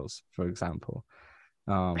soccer drills, for example.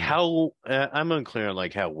 How I'm unclear on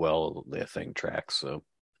like how well the thing tracks. So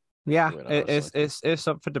yeah, it's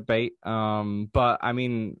up for debate. But I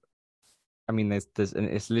mean, there's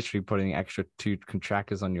it's literally putting extra two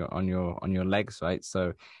trackers on your legs, right?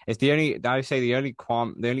 So it's I would say the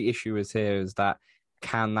only issue is that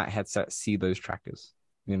can that headset see those trackers?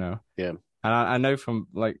 Yeah. And I know from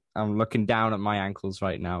like I'm looking down at my ankles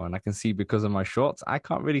right now, and I can see because of my shorts, I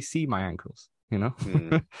can't really see my ankles.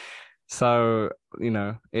 So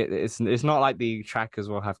it's not like the trackers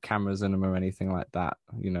will have cameras in them or anything like that.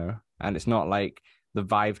 And it's not like the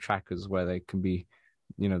Vive trackers where they can be.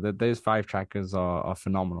 Those Vive trackers are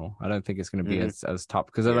phenomenal. I don't think it's going to be as top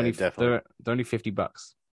because they're only $50.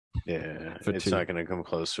 Yeah, it's not going to come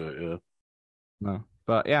close to it. Yeah. No.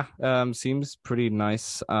 But yeah, seems pretty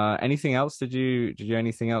nice. Anything else? Did you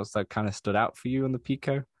anything else that kind of stood out for you in the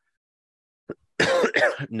Pico?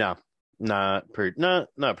 No, not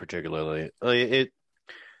particularly.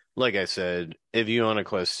 Like I said, if you own a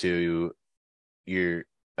Quest 2,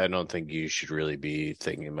 I don't think you should really be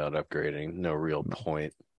thinking about upgrading. No real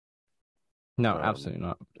point. No, absolutely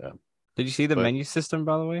not. Yeah. Did you see the menu system,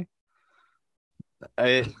 by the way?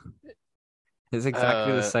 It's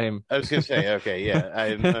exactly the same. I was gonna say, okay, yeah.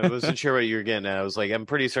 I wasn't sure what you were getting at. I was like, I'm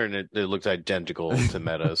pretty certain it looks identical to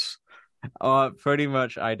Meta's. Pretty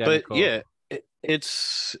much identical. But yeah,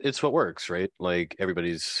 it's what works, right? Like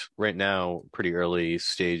everybody's right now, pretty early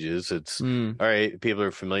stages. It's all right. People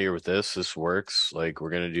are familiar with this. This works. Like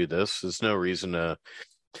we're gonna do this. There's no reason to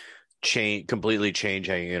completely change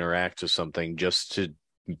how you interact with something just to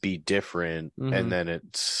be different, and then it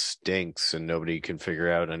stinks and nobody can figure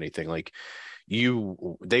out anything. Like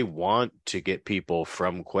they want to get people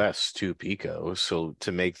from Quest to Pico, so to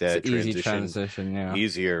make that transition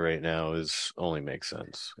easier right now only makes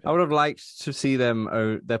sense. I would have liked to see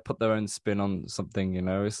them they put their own spin on something.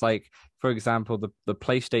 It's like, for example, the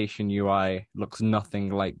PlayStation UI looks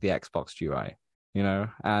nothing like the Xbox UI.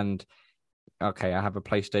 And okay, I have a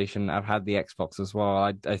PlayStation. I've had the Xbox as well.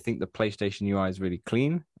 I think the PlayStation UI is really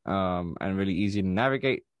clean, and really easy to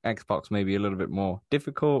navigate. Xbox maybe a little bit more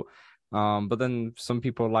difficult. But then some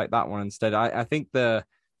people like that one instead. I think the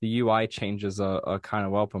UI changes are kind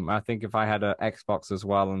of welcome. I think if I had an Xbox as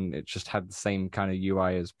well and it just had the same kind of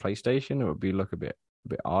UI as PlayStation, it would look a bit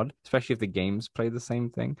odd, especially if the games play the same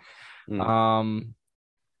thing.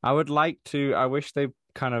 I wish they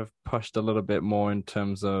kind of pushed a little bit more in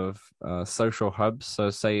terms of social hubs. So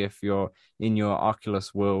say if you're in your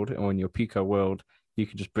Oculus world or in your Pico world, you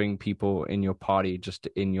could just bring people in your party just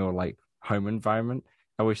in your like home environment.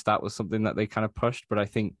 I wish that was something that they kind of pushed, but I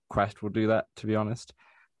think Quest will do that, to be honest.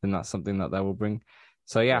 And that's something that they will bring.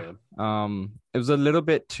 So yeah, it was a little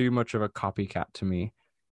bit too much of a copycat to me,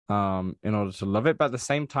 in order to love it. But at the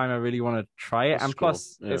same time, I really want to try it. And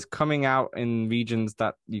plus, it's coming out in regions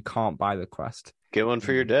that you can't buy the Quest. Get one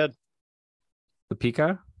for your dad. The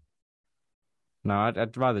Pico? No,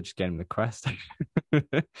 I'd rather just get him the Quest.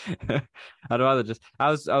 I'd rather just. I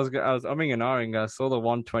was umming and ahhing. I saw the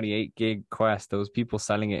 128 gig Quest. There was people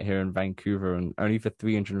selling it here in Vancouver, and only for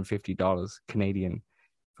 $350 Canadian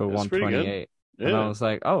for 128. Yeah. And I was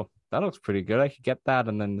like, oh, that looks pretty good. I could get that,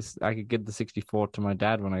 and then I could give the 64 to my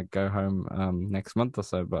dad when I go home next month or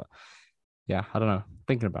so. But yeah, I don't know.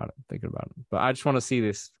 Thinking about it. But I just want to see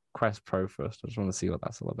this Quest Pro first. I just want to see what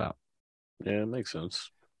that's all about. Yeah, it makes sense.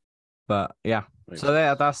 But yeah, so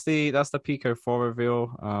yeah, that's the Pico 4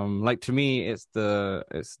 reveal. Like to me, it's a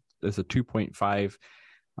 2.5.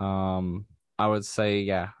 I would say,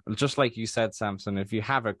 yeah, just like you said, Samson, if you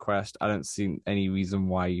have a Quest, I don't see any reason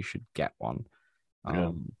why you should get one.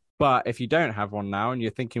 But if you don't have one now and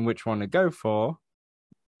you're thinking which one to go for,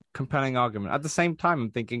 compelling argument. At the same time,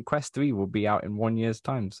 I'm thinking Quest 3 will be out in 1 year's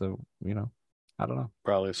time. So, I don't know.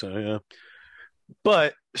 Probably so, yeah.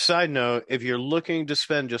 But side note, if you're looking to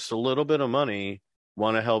spend just a little bit of money,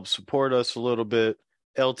 want to help support us a little bit,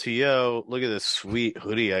 LTO, look at this sweet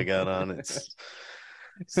hoodie I got on. It's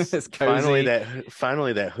finally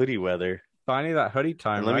that hoodie weather. Finally that hoodie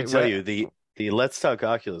time. And let me tell you, the Let's Talk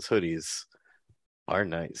Oculus hoodies are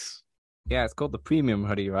nice. Yeah, it's called the premium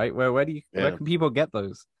hoodie, right? Where can people get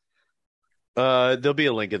those? There'll be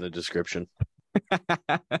a link in the description.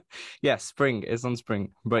 Yeah, Spring is on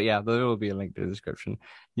Spring, but yeah, there will be a link in the description.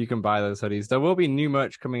 You can buy those hoodies. There will be new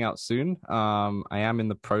merch coming out soon. I am in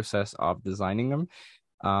the process of designing them.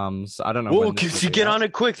 So I don't know. Well, you get on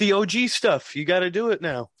it quick. The OG stuff, you got to do it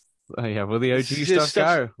now. Yeah, will the OG stuff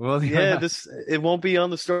go? It won't be on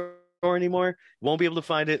the store anymore. Won't be able to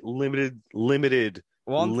find it. Limited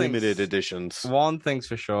editions. One thing's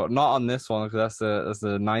for sure, not on this one because that's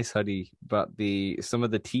a nice hoodie, but some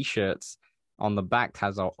of the t-shirts on the back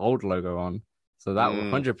has our old logo on, so that will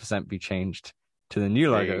 100% be changed to the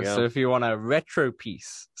new logo. So if you want a retro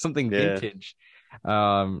piece, something vintage,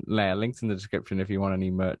 links in the description if you want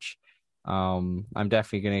any merch. I'm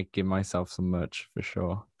definitely gonna give myself some merch for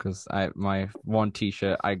sure because my one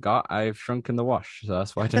t-shirt I've shrunk in the wash, so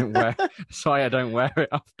that's why I don't wear. That's why I don't wear it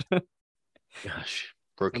often. Gosh,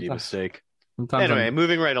 rookie mistake. Anyway,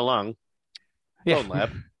 moving right along. Bone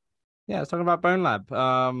Lab. Yeah, let's talk about Bone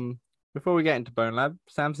Lab. Before we get into Bone Lab,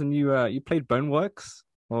 Samson, you played Boneworks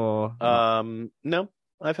or? No,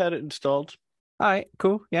 I've had it installed. All right,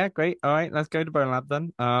 cool. Yeah, great. All right, let's go to Bone Lab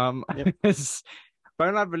then. Bone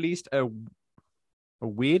Lab released a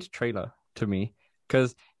weird trailer to me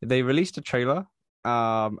because they released a trailer,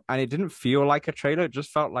 and it didn't feel like a trailer. It just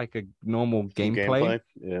felt like a normal gameplay.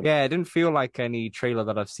 Yeah, it didn't feel like any trailer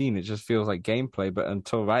that I've seen. It just feels like gameplay. But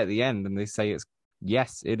until right at the end, and they say it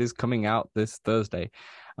is coming out this Thursday.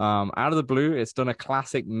 Out of the blue, it's done a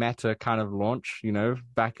classic meta kind of launch.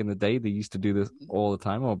 Back in the day, they used to do this all the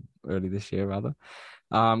time, or early this year rather.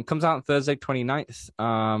 Comes out on Thursday,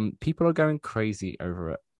 29th. People are going crazy over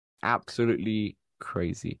it. Absolutely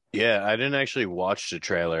crazy. Yeah, I didn't actually watch the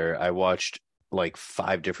trailer. I watched like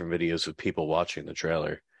 5 different videos of people watching the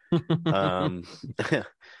trailer.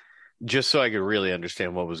 Just so I could really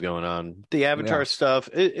understand what was going on. The Avatar stuff,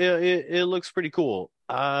 it looks pretty cool.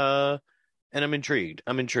 And I'm intrigued.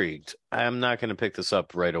 I'm not going to pick this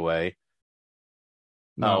up right away.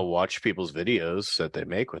 No. I'll watch people's videos that they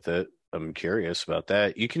make with it. I'm curious about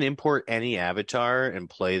that. You can import any avatar and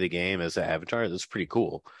play the game as an avatar. That's pretty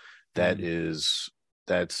cool. That in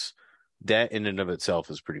and of itself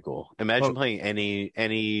is pretty cool. Imagine playing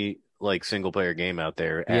any like single player game out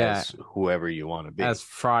there as whoever you want to be. As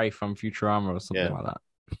Fry from Futurama or something like that.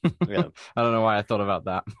 Yeah. I don't know why I thought about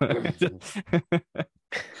that.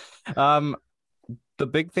 The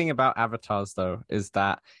big thing about avatars though is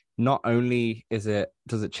that not only does it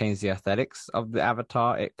change the aesthetics of the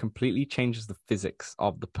avatar, it completely changes the physics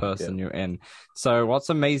of the person you're in. So what's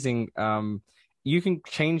amazing, you can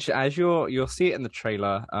change as you'll see it in the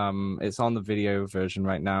trailer. It's on the video version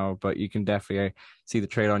right now, but you can definitely see the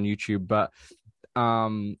trailer on YouTube. But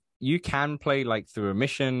you can play like through a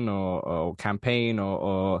mission or campaign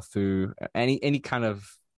or through any kind of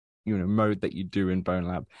mode that you do in Bone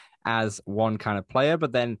Lab as one kind of player,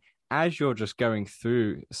 but then as you're just going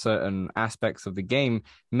through certain aspects of the game,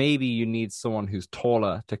 maybe you need someone who's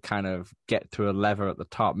taller to kind of get to a lever at the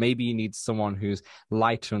top. Maybe you need someone who's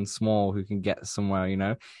lighter and small who can get somewhere, you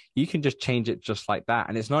know. You can just change it just like that.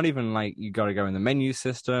 And it's not even like you got to go in the menu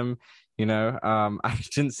system, you know. I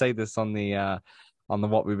didn't say this on the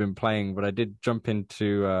what we've been playing, but I did jump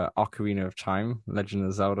into Ocarina of Time, Legend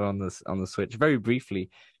of Zelda on the Switch very briefly.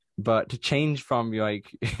 But to change from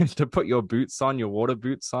to put your boots on, your water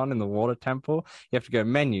boots on in the water temple, you have to go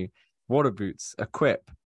menu, water boots,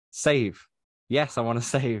 equip, save. Yes, I want to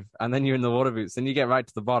save. And then you're in the water boots. Then you get right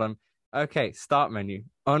to the bottom. Okay, start menu,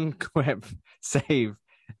 unquip, save.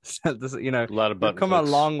 So this, you know, a lot of we've come clicks. a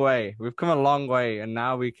long way. We've come a long way, and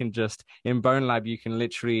now we can just in Bone Lab, you can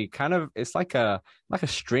literally kind of it's like a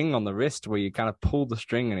string on the wrist where you kind of pull the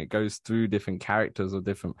string and it goes through different characters or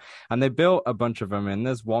different. And they built a bunch of them in.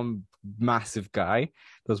 There's one massive guy.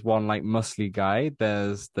 There's one like muscly guy.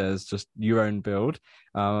 There's just your own build.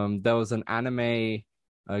 There was an anime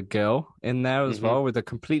girl in there as well with a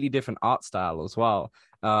completely different art style as well.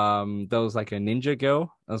 There was like a ninja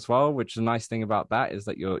girl as well, which the nice thing about that is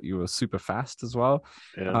that you were super fast as well.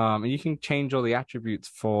 And you can change all the attributes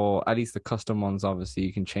for at least the custom ones. Obviously,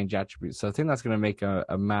 you can change attributes. So I think that's going to make a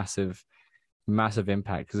massive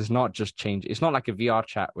impact because it's not just change. It's not like a VR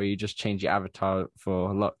chat where you just change your avatar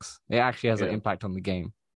for looks. It actually has an impact on the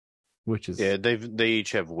game, which is they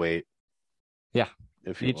each have weight. Yeah,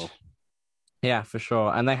 if you will. Yeah, for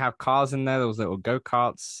sure. And they have cars in there, those little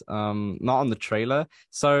go-karts, not on the trailer.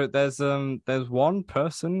 So there's one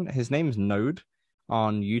person, his name's Node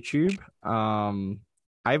on YouTube.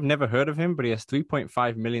 I've never heard of him, but he has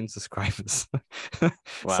 3.5 million subscribers.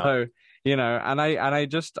 Wow. So, you know, and I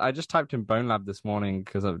just typed in Bone Lab this morning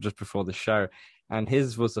because of just before the show, and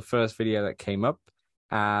his was the first video that came up.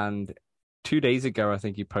 And 2 days ago, I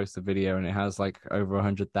think he posted a video and it has like over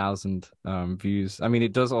 100,000 views. I mean,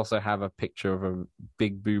 it does also have a picture of a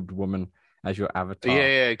big boobed woman as your avatar.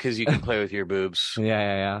 Yeah, because you can play with your boobs.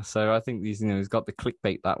 Yeah. So I think he's got the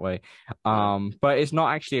clickbait that way. But it's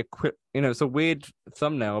not actually it's a weird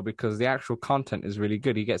thumbnail because the actual content is really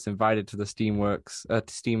good. He gets invited to the Steamworks,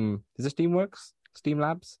 is it Steamworks? Steam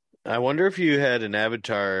Labs? I wonder if you had an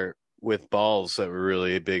avatar with balls that were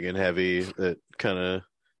really big and heavy that kind of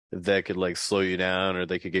that could like slow you down or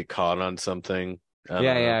they could get caught on something.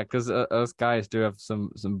 Yeah, because us guys do have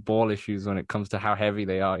some ball issues when it comes to how heavy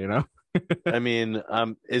they are, you know. I mean,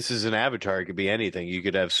 this is an avatar. It could be anything. You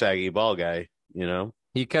could have saggy ball guy, you know.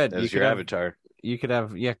 You could as your avatar. You could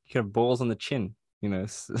have balls on the chin, you know.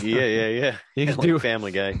 Yeah. You could like do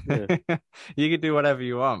Family Guy. Yeah. You could do whatever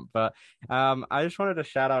you want, but I just wanted to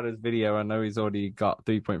shout out his video. I know he's already got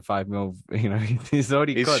 3.5 mil. You know, he's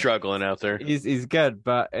good. Struggling out there. He's good,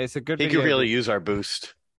 but it's a good. He could really use our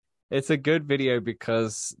boost. It's a good video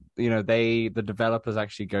because you know the developers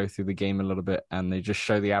actually go through the game a little bit and they just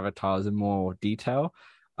show the avatars in more detail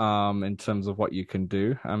in terms of what you can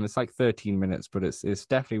do. It's like 13 minutes, but it's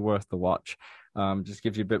definitely worth the watch. Just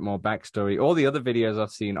gives you a bit more backstory. All the other videos I've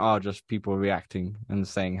seen are just people reacting and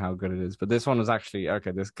saying how good it is, but this one was actually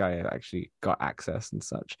okay. This guy actually got access and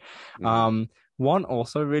such. One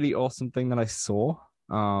also really awesome thing that I saw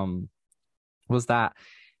was that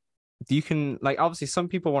you can like obviously some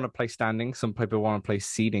people want to play standing, some people want to play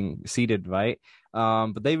seated, right?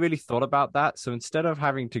 But they really thought about that. So instead of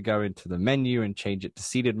having to go into the menu and change it to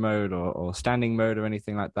seated mode or standing mode or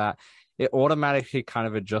anything like that, it automatically kind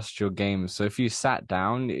of adjusts your game. So if you sat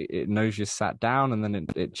down, it knows you sat down, and then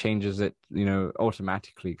it changes it, you know,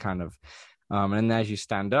 automatically kind of. And as you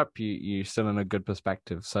stand up, you're still in a good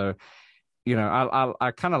perspective. So, you know, I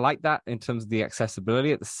kind of like that in terms of the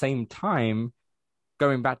accessibility. At the same time,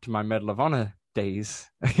 going back to my Medal of Honor days,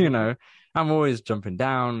 you know, I'm always jumping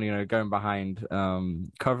down, you know, going behind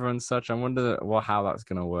cover and such. I wonder how that's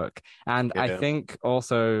going to work. And I think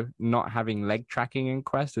also not having leg tracking in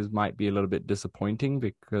Quest might be a little bit disappointing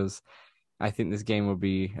because I think this game would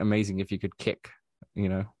be amazing if you could kick, you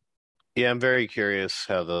know. Yeah, I'm very curious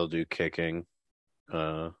how they'll do kicking.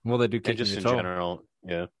 Will they do kicking just in general?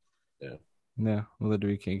 Yeah. Will they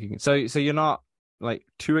do kicking? So you're not like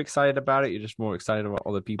too excited about it, you're just more excited about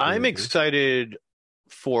other people. I'm excited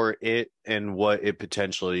for it and what it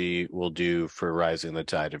potentially will do for Rising the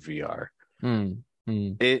Tide of VR.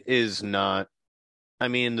 It is not, I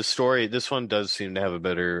mean, the story, this one does seem to have a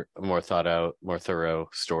better, more thought out, more thorough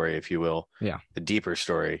story, if you will. Yeah. A deeper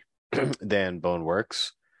story than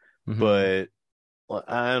Boneworks. But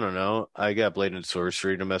I don't know. I got Blade and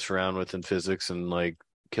Sorcery to mess around with in physics and like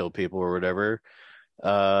kill people or whatever.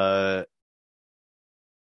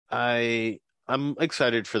 I'm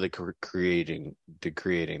excited for the creating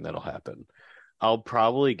that'll happen. I'll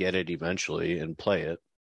probably get it eventually and play it,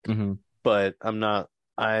 but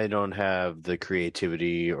I don't have the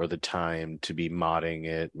creativity or the time to be modding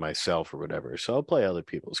it myself or whatever. So I'll play other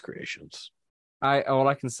people's creations. All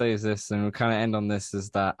I can say is this, and we'll kind of end on this, is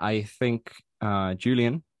that I think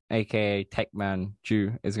Julian, aka Techman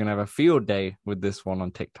Jew, is gonna have a field day with this one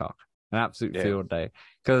on TikTok. An absolute field day.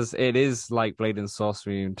 Because it is like Blade and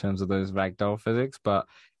Sorcery in terms of those ragdoll physics, but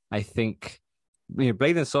I think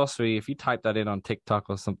Blade and Sorcery, if you type that in on TikTok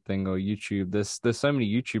or something or YouTube, there's so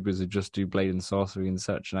many YouTubers who just do Blade and Sorcery and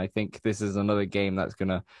such, and I think this is another game that's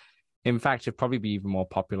gonna, in fact, it'd probably be even more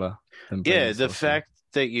popular than Blade and the Sorcery. fact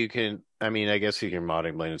that you can, I mean, I guess you can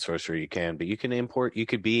modding Blade and Sorcery, you can, but you can import, you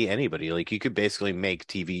could be anybody. Like you could basically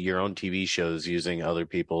make your own TV shows using other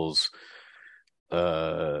people's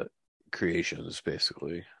creations,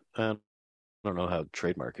 basically. I don't know how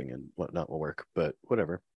trademarking and whatnot will work, but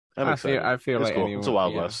whatever. I feel it's like cool. It's a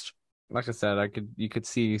Wild West. Like I said, you could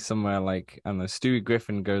see somewhere like, I don't know, Stewie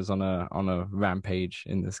Griffin goes on a rampage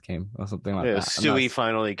in this game or something like that. Yeah, Stewie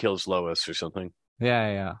finally kills Lois or something.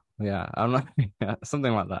 Yeah. I'm not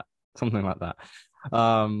something like that. Something like that.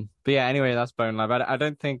 But yeah, anyway, that's Bone Lab. I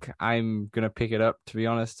don't think I'm gonna pick it up, to be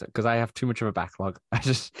honest, because I have too much of a backlog.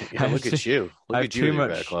 Look at you with your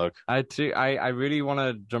backlog. I really want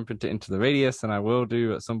to jump into the Radius, and I will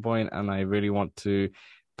do at some point, and I really want to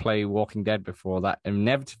play Walking Dead before that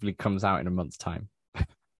inevitably comes out in a month's time.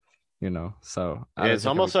 So it's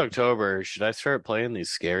almost October. Should I start playing these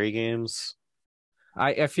scary games?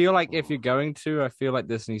 I feel like if you're going to, I feel like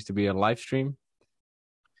this needs to be a live stream.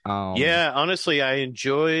 Yeah, honestly, I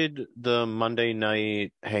enjoyed the Monday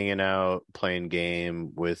night hanging out, playing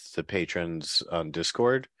game with the patrons on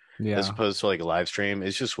Discord, as opposed to like a live stream.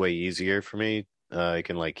 It's just way easier for me. I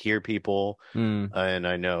can like hear people, and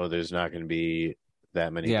I know there's not going to be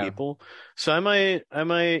that many people. So I might,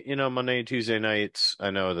 Monday and Tuesday nights. I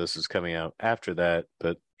know this is coming out after that,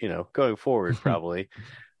 but going forward, probably.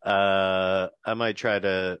 I might try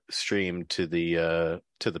to stream to the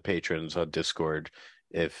patrons on Discord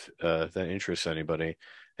if that interests anybody.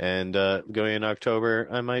 And going in October,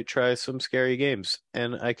 I might try some scary games,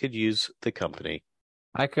 and I could use the company.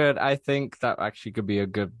 I think that actually could be a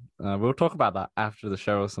good. We'll talk about that after the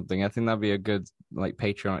show or something. I think that'd be a good like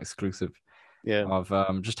Patreon exclusive. Yeah.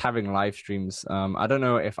 Of just having live streams. I don't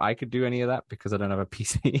know if I could do any of that because I don't have a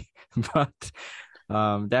PC, but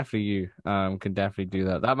definitely you can definitely do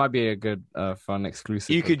that. That might be a good fun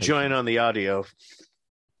exclusive. You could join on the audio.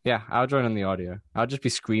 Yeah, I'll join on the audio. I'll just be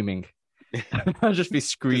screaming. I'll just be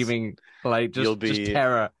screaming like just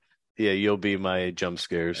terror. Yeah, you'll be my jump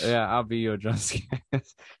scares. Yeah, I'll be your jump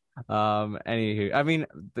scares. Anywho, I mean,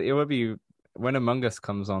 it would be when Among Us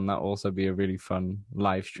comes on. That also be a really fun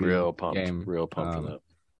live stream. Real pumped game. For that.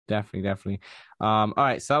 Definitely. All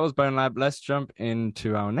right, so that was Bone Lab. Let's jump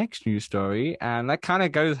into our next news story, and that kind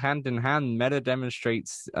of goes hand in hand. Meta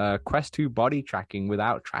demonstrates Quest 2 body tracking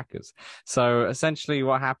without trackers. So essentially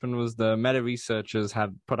what happened was the Meta researchers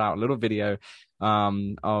had put out a little video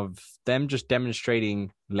of them just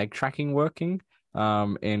demonstrating leg tracking working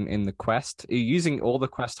in the Quest, using all the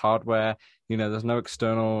Quest hardware. There's no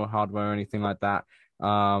external hardware or anything like that.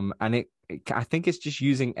 And I think it's just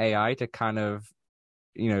using AI to kind of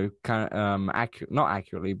not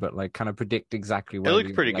accurately, but like kind of predict exactly where it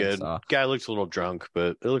looked pretty good. Guy looks a little drunk,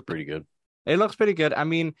 but it looked pretty good. It looks pretty good. I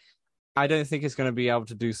mean, I don't think it's going to be able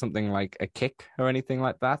to do something like a kick or anything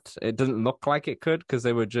like that. It doesn't look like it could, because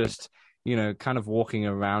they were just kind of walking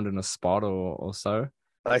around in a spot or so.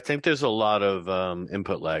 I think there's a lot of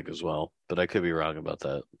input lag as well, but I could be wrong about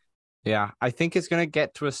that. Yeah, I think it's going to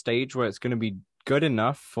get to a stage where it's going to be good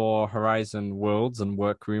enough for Horizon Worlds and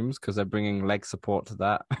Workrooms, because they're bringing leg support to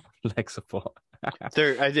that. Leg support.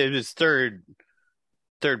 It's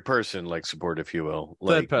third person leg support, if you will.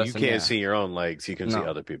 Like you can't see your own legs, you can see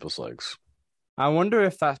other people's legs. I wonder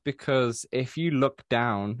if that's because if you look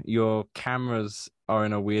down, your cameras are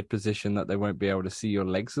in a weird position that they won't be able to see your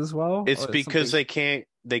legs as well. It's because they can't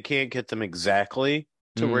get them exactly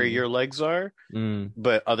to where your legs are,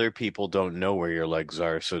 but other people don't know where your legs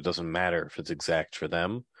are, so it doesn't matter if it's exact for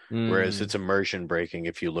them. Whereas it's immersion breaking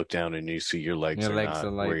if you look down and you see your legs are like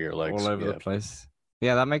where your legs all over the place.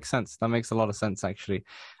 Yeah, that makes sense. That makes a lot of sense, actually.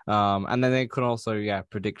 And then they can also,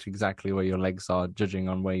 predict exactly where your legs are, judging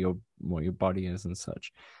on what your body is and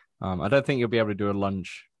such. I don't think you'll be able to do a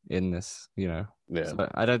lunge in this, Yeah. So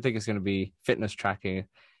I don't think it's going to be fitness tracking.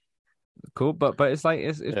 Cool, but it's like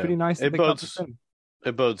it's pretty nice.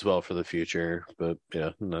 It bodes well for the future, but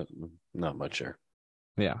not much there.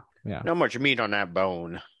 Yeah. Not much meat on that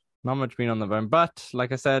bone. Not much being on the phone, but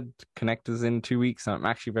like I said, connectors in 2 weeks. I'm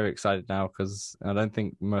actually very excited now because I don't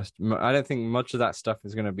think much of that stuff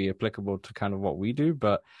is going to be applicable to kind of what we do,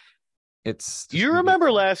 but it's just You gonna be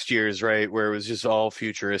remember last year's, right, where it was just all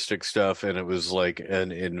futuristic stuff and it was like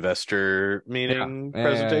an investor yeah, meeting yeah, yeah, yeah,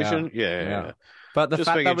 presentation? Yeah, yeah, yeah. yeah. But the Just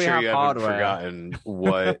fact that making we sure have you haven't hardware, forgotten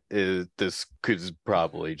what is this could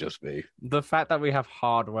probably just be. the fact that we have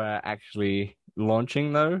hardware actually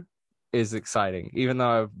launching though is exciting. Even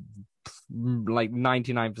though I'm like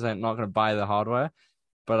 99% not going to buy the hardware,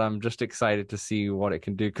 but I'm just excited to see what it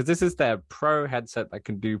can do because this is their pro headset that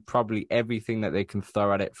can do probably everything that they can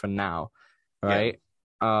throw at it for now, Yeah. right?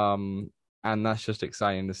 Um, and that's just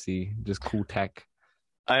exciting to see, just cool tech.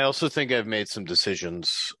 I also think I've made some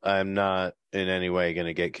decisions. I'm not in any way going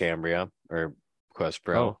to get Cambria or Quest Oh,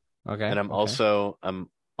 Pro, okay, and I'm okay. also I'm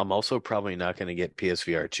also probably not going to get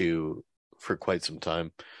PSVR 2 for quite some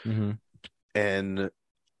time. Mm-hmm. And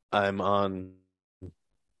I'm on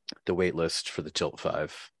the wait list for the Tilt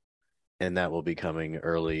 5, and that will be coming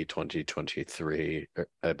early 2023,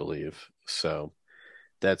 I believe. So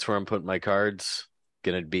that's where I'm putting my cards.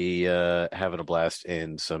 Gonna be having a blast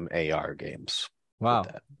in some AR games with Wow,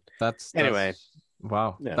 that. Anyway, that's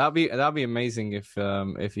wow. yeah. That'd be amazing if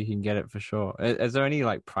you can get it for sure. Is there any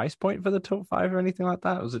like price point for the Tilt 5 or anything like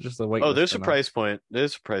that? Or was it just a wait Oh, list there's for a now? price point.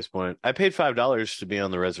 There's a price point. I paid $5 to be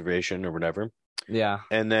on the reservation or whatever. Yeah.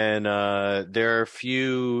 And then there are a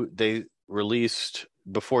few they released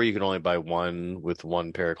before you could only buy one with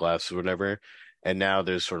one pair of glasses or whatever. And now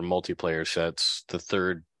there's sort of multiplayer sets.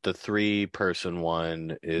 The three person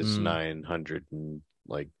one is Mm. 900 and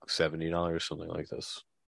like $70, something like this.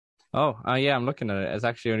 Oh, yeah, I'm looking at it. It's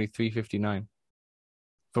actually only 359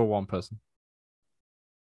 for one person.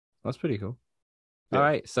 That's pretty cool. All Yeah.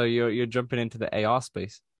 right, so you're jumping into the AR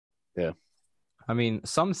space. Yeah. I mean,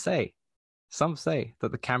 some say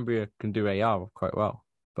that the Cambria can do AR quite well,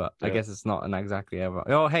 but I Yeah. guess it's not an exactly ever.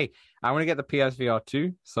 Oh, hey, I want to get the PSVR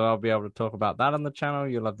 2, so I'll be able to talk about that on the channel.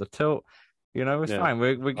 You'll have the tilt. It's Yeah. fine.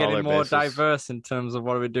 We're All getting our more bases. diverse in terms of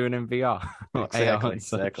what we're doing in VR or AR Exactly. and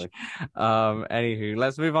such. Exactly. Anywho,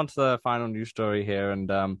 let's move on to the final news story here and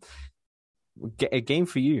get a game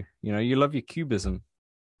for you. You love your cubism.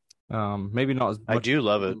 Maybe not as I much do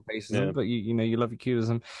love it. as racism, Yeah. but you love your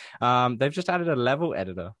cubism. They've just added a level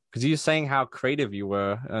editor because you're saying how creative you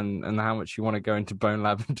were and how much you want to go into Bone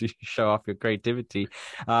Lab and to show off your creativity.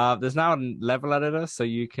 There's now a level editor, so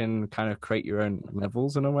you can kind of create your own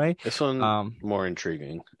levels in a way. This one Um, more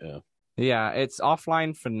intriguing. Yeah. yeah, it's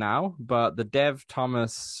offline for now, but the dev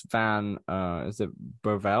Thomas Van, is it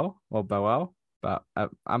Bovell or Bowell? But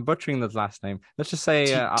I'm butchering the last name. Let's just say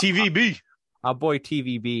TVB. our boy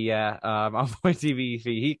TVB, yeah, our boy TVB,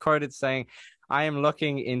 he quoted saying, I am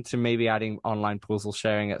looking into maybe adding online puzzle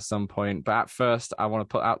sharing at some point, but at first I want to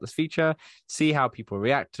put out this feature, see how people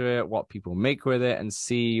react to it, what people make with it, and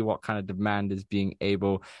see what kind of demand is being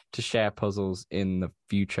able to share puzzles in the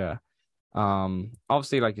future.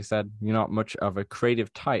 Obviously, like you said, you're not much of a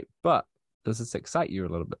creative type, but does this excite you a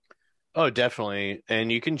little bit? Oh, definitely.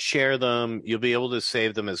 And you can share them. You'll be able to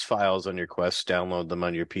save them as files on your Quest, download them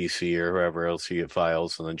on your PC or wherever else you get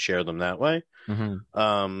files, and then share them that way.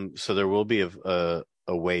 Mm-hmm. So there will be a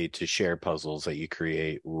way to share puzzles that you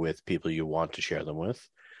create with people you want to share them with.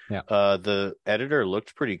 Yeah. The editor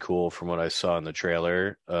looked pretty cool from what I saw in the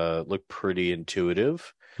trailer. Looked pretty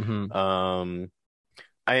intuitive. Mm-hmm.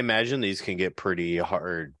 I imagine these can get pretty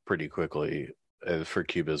hard pretty quickly for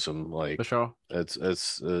cubism. For Like sure. it's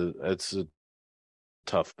a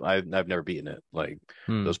tough. I've never beaten it. Like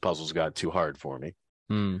Mm. those puzzles got too hard for me,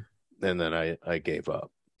 Mm. and then I gave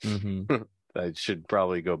up. Mm-hmm. I should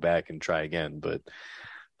probably go back and try again, but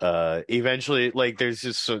eventually, like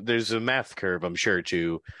there's a math curve, I'm sure,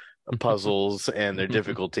 to puzzles and their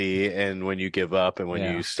difficulty, and when you give up and when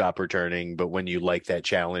you Yeah. stop returning, but when you like that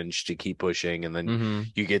challenge to keep pushing, and then Mm-hmm.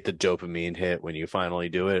 you get the dopamine hit when you finally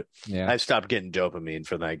do it. Yeah. I stopped getting dopamine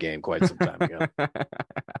from that game quite some time ago.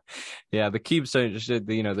 Yeah, the cubes don't just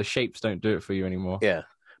the shapes don't do it for you anymore. Yeah. Yeah.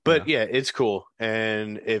 But yeah, it's cool.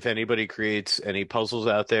 And if anybody creates any puzzles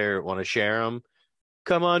out there, want to share them,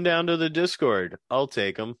 come on down to the Discord. I'll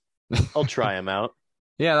take them. I'll try them out.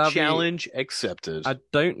 Yeah, that'll be. Challenge accepted. I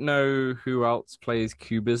don't know who else plays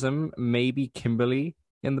Cubism. Maybe Kimberly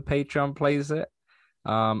in the Patreon plays it.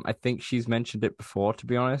 I think she's mentioned it before, to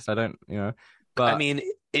be honest. I don't, I but mean,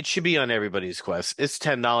 it should be on everybody's Quest. It's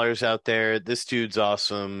 $10 out there. This dude's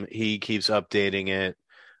awesome. He keeps updating it.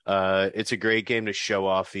 It's a great game to show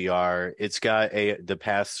off VR. It's got the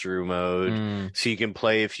pass-through mode, so you can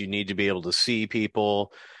play if you need to be able to see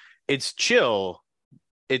people. It's chill.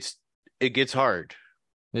 It gets hard.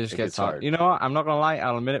 It just gets hard. You know what? I'm not gonna lie.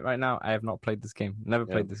 I'll admit it right now. I have not played this game. Never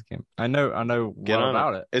played this game. I know well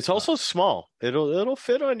about it. It's also small. It'll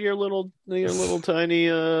fit on your little tiny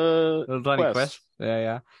quest.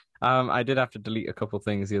 Yeah. I did have to delete a couple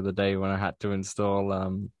things the other day when I had to install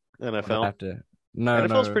NFL.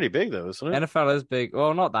 NFL's pretty big though, isn't it? NFL is big.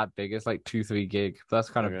 Well, not that big. It's like 2-3 gig. That's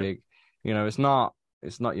kind of big. You know, it's not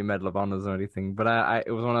your Medal of Honors or anything. But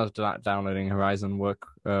it was when I was downloading Horizon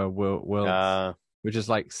Worlds, which is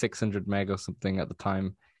like 600 meg or something at the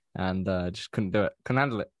time, and just couldn't do it.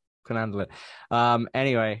 Couldn't handle it.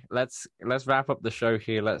 Anyway, let's wrap up the show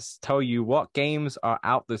here. Let's tell you what games are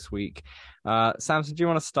out this week. Samson, do you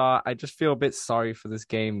want to start? I just feel a bit sorry for this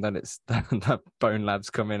game that that Bone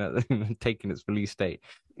Lab's come in at taking its release date.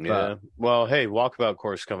 Yeah. Well, hey, Walkabout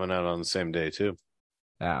Course coming out on the same day too.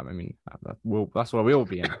 Yeah, I mean that's what we'll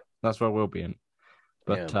be in. That's what we'll be in.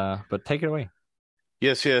 But take it away.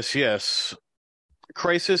 Yes.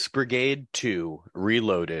 Crisis Brigade 2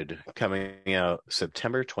 Reloaded, coming out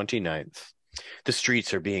September 29th. The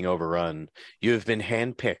streets are being overrun. You have been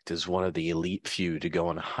handpicked as one of the elite few to go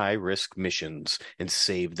on high-risk missions and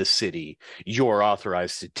save the city. You're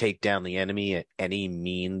authorized to take down the enemy at any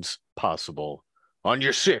means possible. On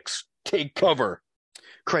your six, take cover.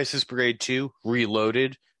 Crisis Brigade 2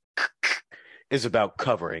 Reloaded is about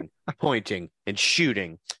covering, pointing, and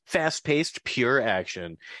shooting. Fast-paced, pure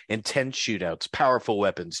action, intense shootouts, powerful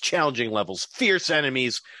weapons, challenging levels, fierce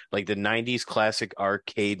enemies like the 90s classic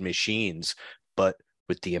arcade machines, but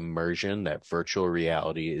with the immersion that virtual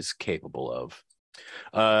reality is capable of.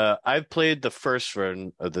 I've played the first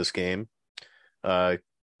version of this game,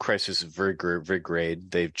 Crisis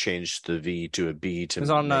Brigade. They've changed the V to a B to It's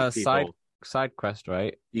on side quest,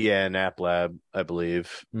 right? Yeah, in App Lab, I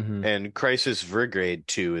believe. Mm-hmm. And Crisis Brigade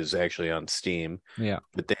 2 is actually on Steam. Yeah.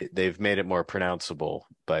 But they've made it more pronounceable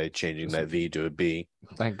by changing that V to a B.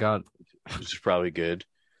 Thank God. Which is probably good.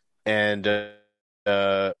 And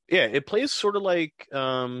it plays sort of like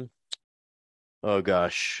oh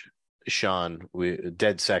gosh, Sean,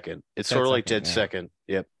 Dead Second. It's sort of like Dead Second.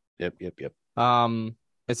 Yep.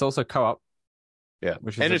 It's also co-op. Yeah.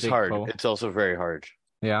 And it's hard. Pull. It's also very hard.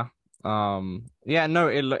 Yeah.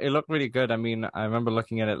 It looked really good. I mean, I remember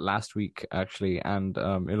looking at it last week actually, and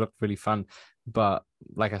it looked really fun. But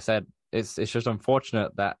like I said, it's just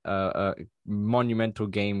unfortunate that a monumental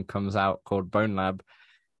game comes out called Bone Lab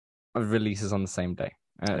releases on the same day.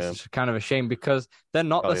 It's kind of a shame because they're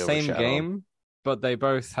not the same game, but they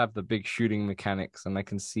both have the big shooting mechanics, and I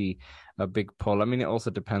can see a big pull. I mean, it also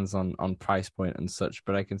depends on price point and such,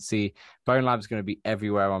 but I can see Bone Lab's going to be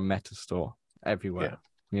everywhere on Metastore, everywhere. Yeah.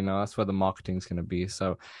 You know, that's where the marketing's going to be.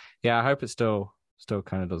 So, yeah, I hope it still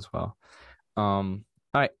kind of does well. All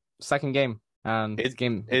right, second game. And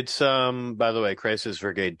it's by the way, Crisis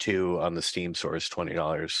Brigade 2 on the Steam store is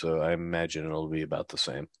 $20, so I imagine it'll be about the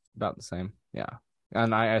same. About the same, yeah.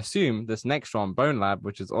 And I assume this next one, Bone Lab,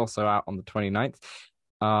 which is also out on the 29th,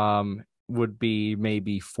 would be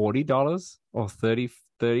maybe $40 or $30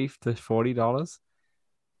 to $40.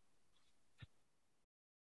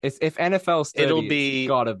 If NFL's 30, it's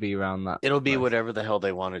gotta be around that. It'll be whatever the hell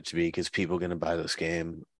they want it to be because people are going to buy this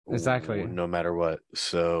game exactly no matter what.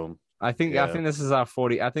 So I think this is our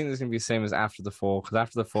 40. I think this is going to be the same as After the Fall because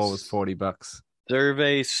After the Fall was $40.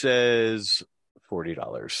 Survey says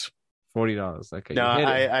 $40. $40. Okay. No,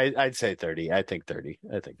 I'd say 30. I think 30.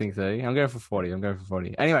 I think 30. I'm going for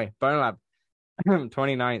 40. Anyway, Bone Lab,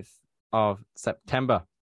 29th of September.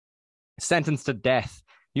 Sentenced to death.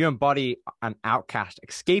 You embody an outcast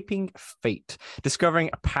escaping fate,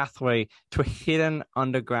 discovering a pathway to a hidden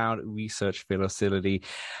underground research facility.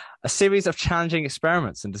 A series of challenging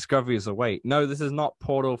experiments and discoveries await. No, this is not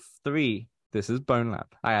Portal 3. This is Bone Lab.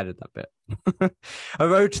 I added that bit. A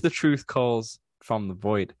road to the truth calls from the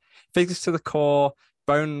void. Physics to the core.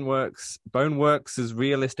 Boneworks'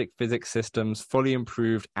 realistic physics systems, fully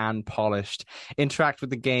improved and polished, interact with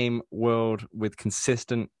the game world with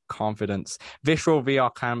consistent confidence. Visceral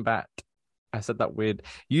VR combat, I said that weird,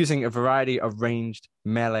 using a variety of ranged,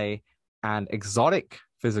 melee, and exotic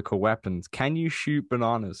physical weapons. Can you shoot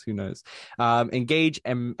bananas? Who knows? Engage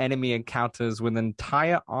enemy encounters with an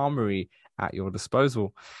entire armory at your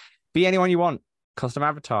disposal. Be anyone you want. Custom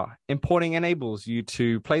avatar. Importing enables you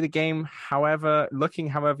to play the game however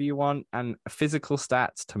you want and physical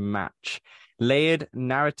stats to match. Layered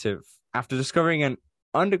narrative. After discovering an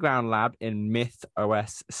underground lab in Myth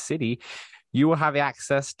OS City, you will have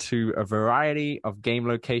access to a variety of game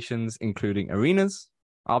locations, including arenas,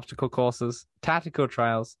 obstacle courses, tactical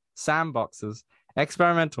trials, sandboxes,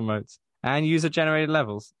 experimental modes, and user-generated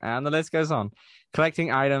levels, and the list goes on.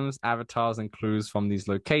 Collecting items, avatars, and clues from these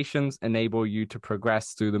locations enable you to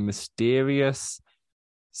progress through the mysterious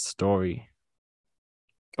story.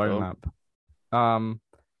 Bone Lab.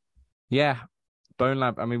 Yeah, Bone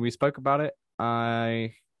Lab. I mean, we spoke about it.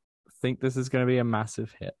 I think this is going to be a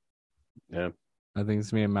massive hit. Yeah. I think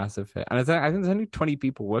it's going to be a massive hit. And I think there's only 20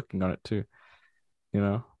 people working on it too. You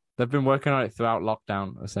know, they've been working on it throughout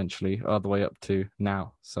lockdown, essentially, all the way up to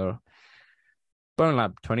now. So Bone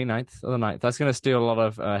Lab, 29th of the 9th. That's going to steal a lot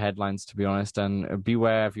of headlines, to be honest. And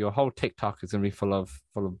beware of your whole TikTok is going to be full of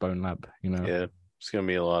Bone Lab. You know. Yeah, it's going to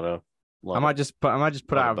be a lot of. I might just put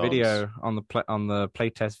out a video on the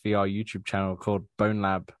Playtest VR YouTube channel called Bone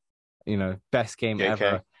Lab. You know, best game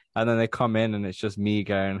ever. And then they come in and it's just me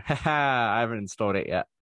going, haha, I haven't installed it yet.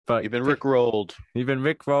 But you've been rickrolled. You've been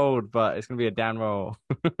rickrolled, but it's gonna be a down roll.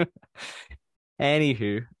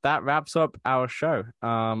 Anywho, that wraps up our show.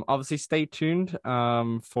 Obviously stay tuned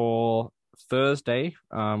for Thursday,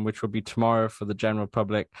 which will be tomorrow for the general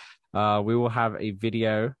public. We will have a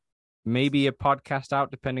video, maybe a podcast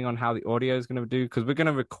out, depending on how the audio is going to do, because we're going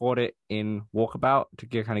to record it in Walkabout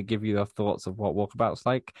to kind of give you the thoughts of what Walkabout's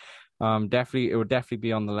like. It will definitely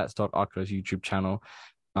be on the Let's Talk Oculus YouTube channel.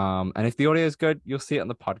 And if the audio is good, you'll see it on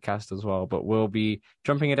the podcast as well. But we'll be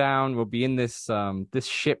jumping it down. We'll be in this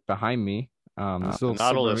ship behind me, this little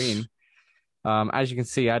submarine. As you can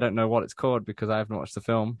see, I don't know what it's called because I haven't watched the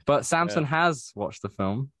film. But Samson has watched the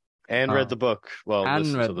film and read the book. Well,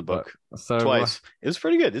 listened to the book so twice. It was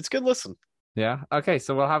pretty good. It's a good listen. Yeah. Okay.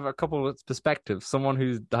 So we'll have a couple of perspectives. Someone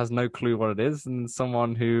who has no clue what it is, and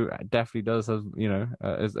someone who definitely does,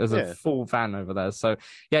 is a full fan over there. So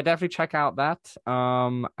yeah, definitely check out that.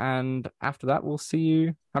 And after that, we'll see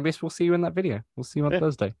you. I guess we'll see you in that video. We'll see you on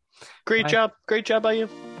Thursday. Great job by you.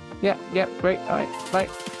 Yeah. Great. All right. Bye.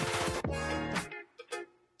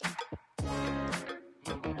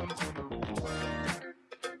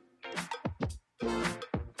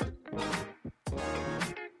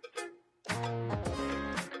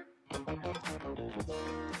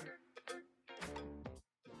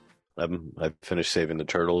 I finished saving the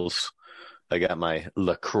turtles. I got my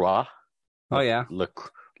LaCroix. Oh yeah,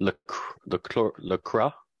 LaCroix.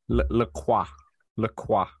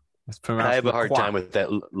 I have a hard time with that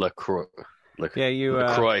LaCroix. Yeah,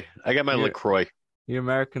 LaCroix. I got my LaCroix. You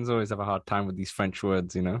Americans always have a hard time with these French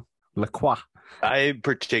words, you know. LaCroix. I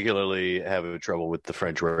particularly have trouble with the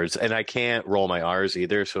French words, and I can't roll my R's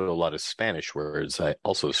either. So a lot of Spanish words I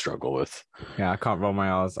also struggle with. Yeah, I can't roll my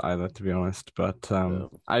R's either, to be honest. But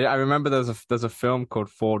I remember there's a film called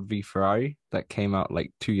Ford v Ferrari that came out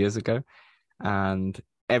like 2 years ago, and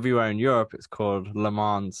everywhere in Europe it's called Le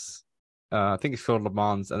Mans. I think it's called Le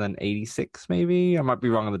Mans, and then 86 maybe. I might be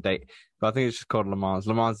wrong on the date, but I think it's just called Le Mans.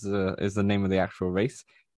 Le Mans is the name of the actual race,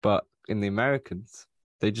 but in the Americans,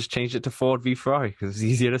 they just changed it to Ford v Ferrari because it's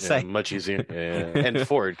easier to say. Much easier. Yeah. And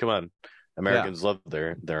Ford, come on. Americans love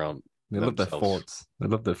their own. They love their Fords. They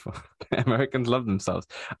love their Ford. Americans love themselves.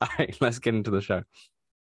 All right, let's get into the show.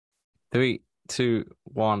 3, 2,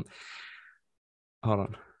 1. Hold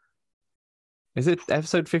on. Is it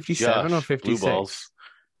episode 57 or 56? Blue balls.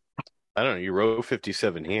 I don't know. You wrote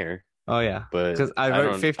 57 here. Oh, yeah. But because I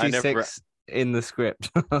wrote 56 in the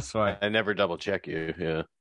script. That's why. I never double check you. Yeah.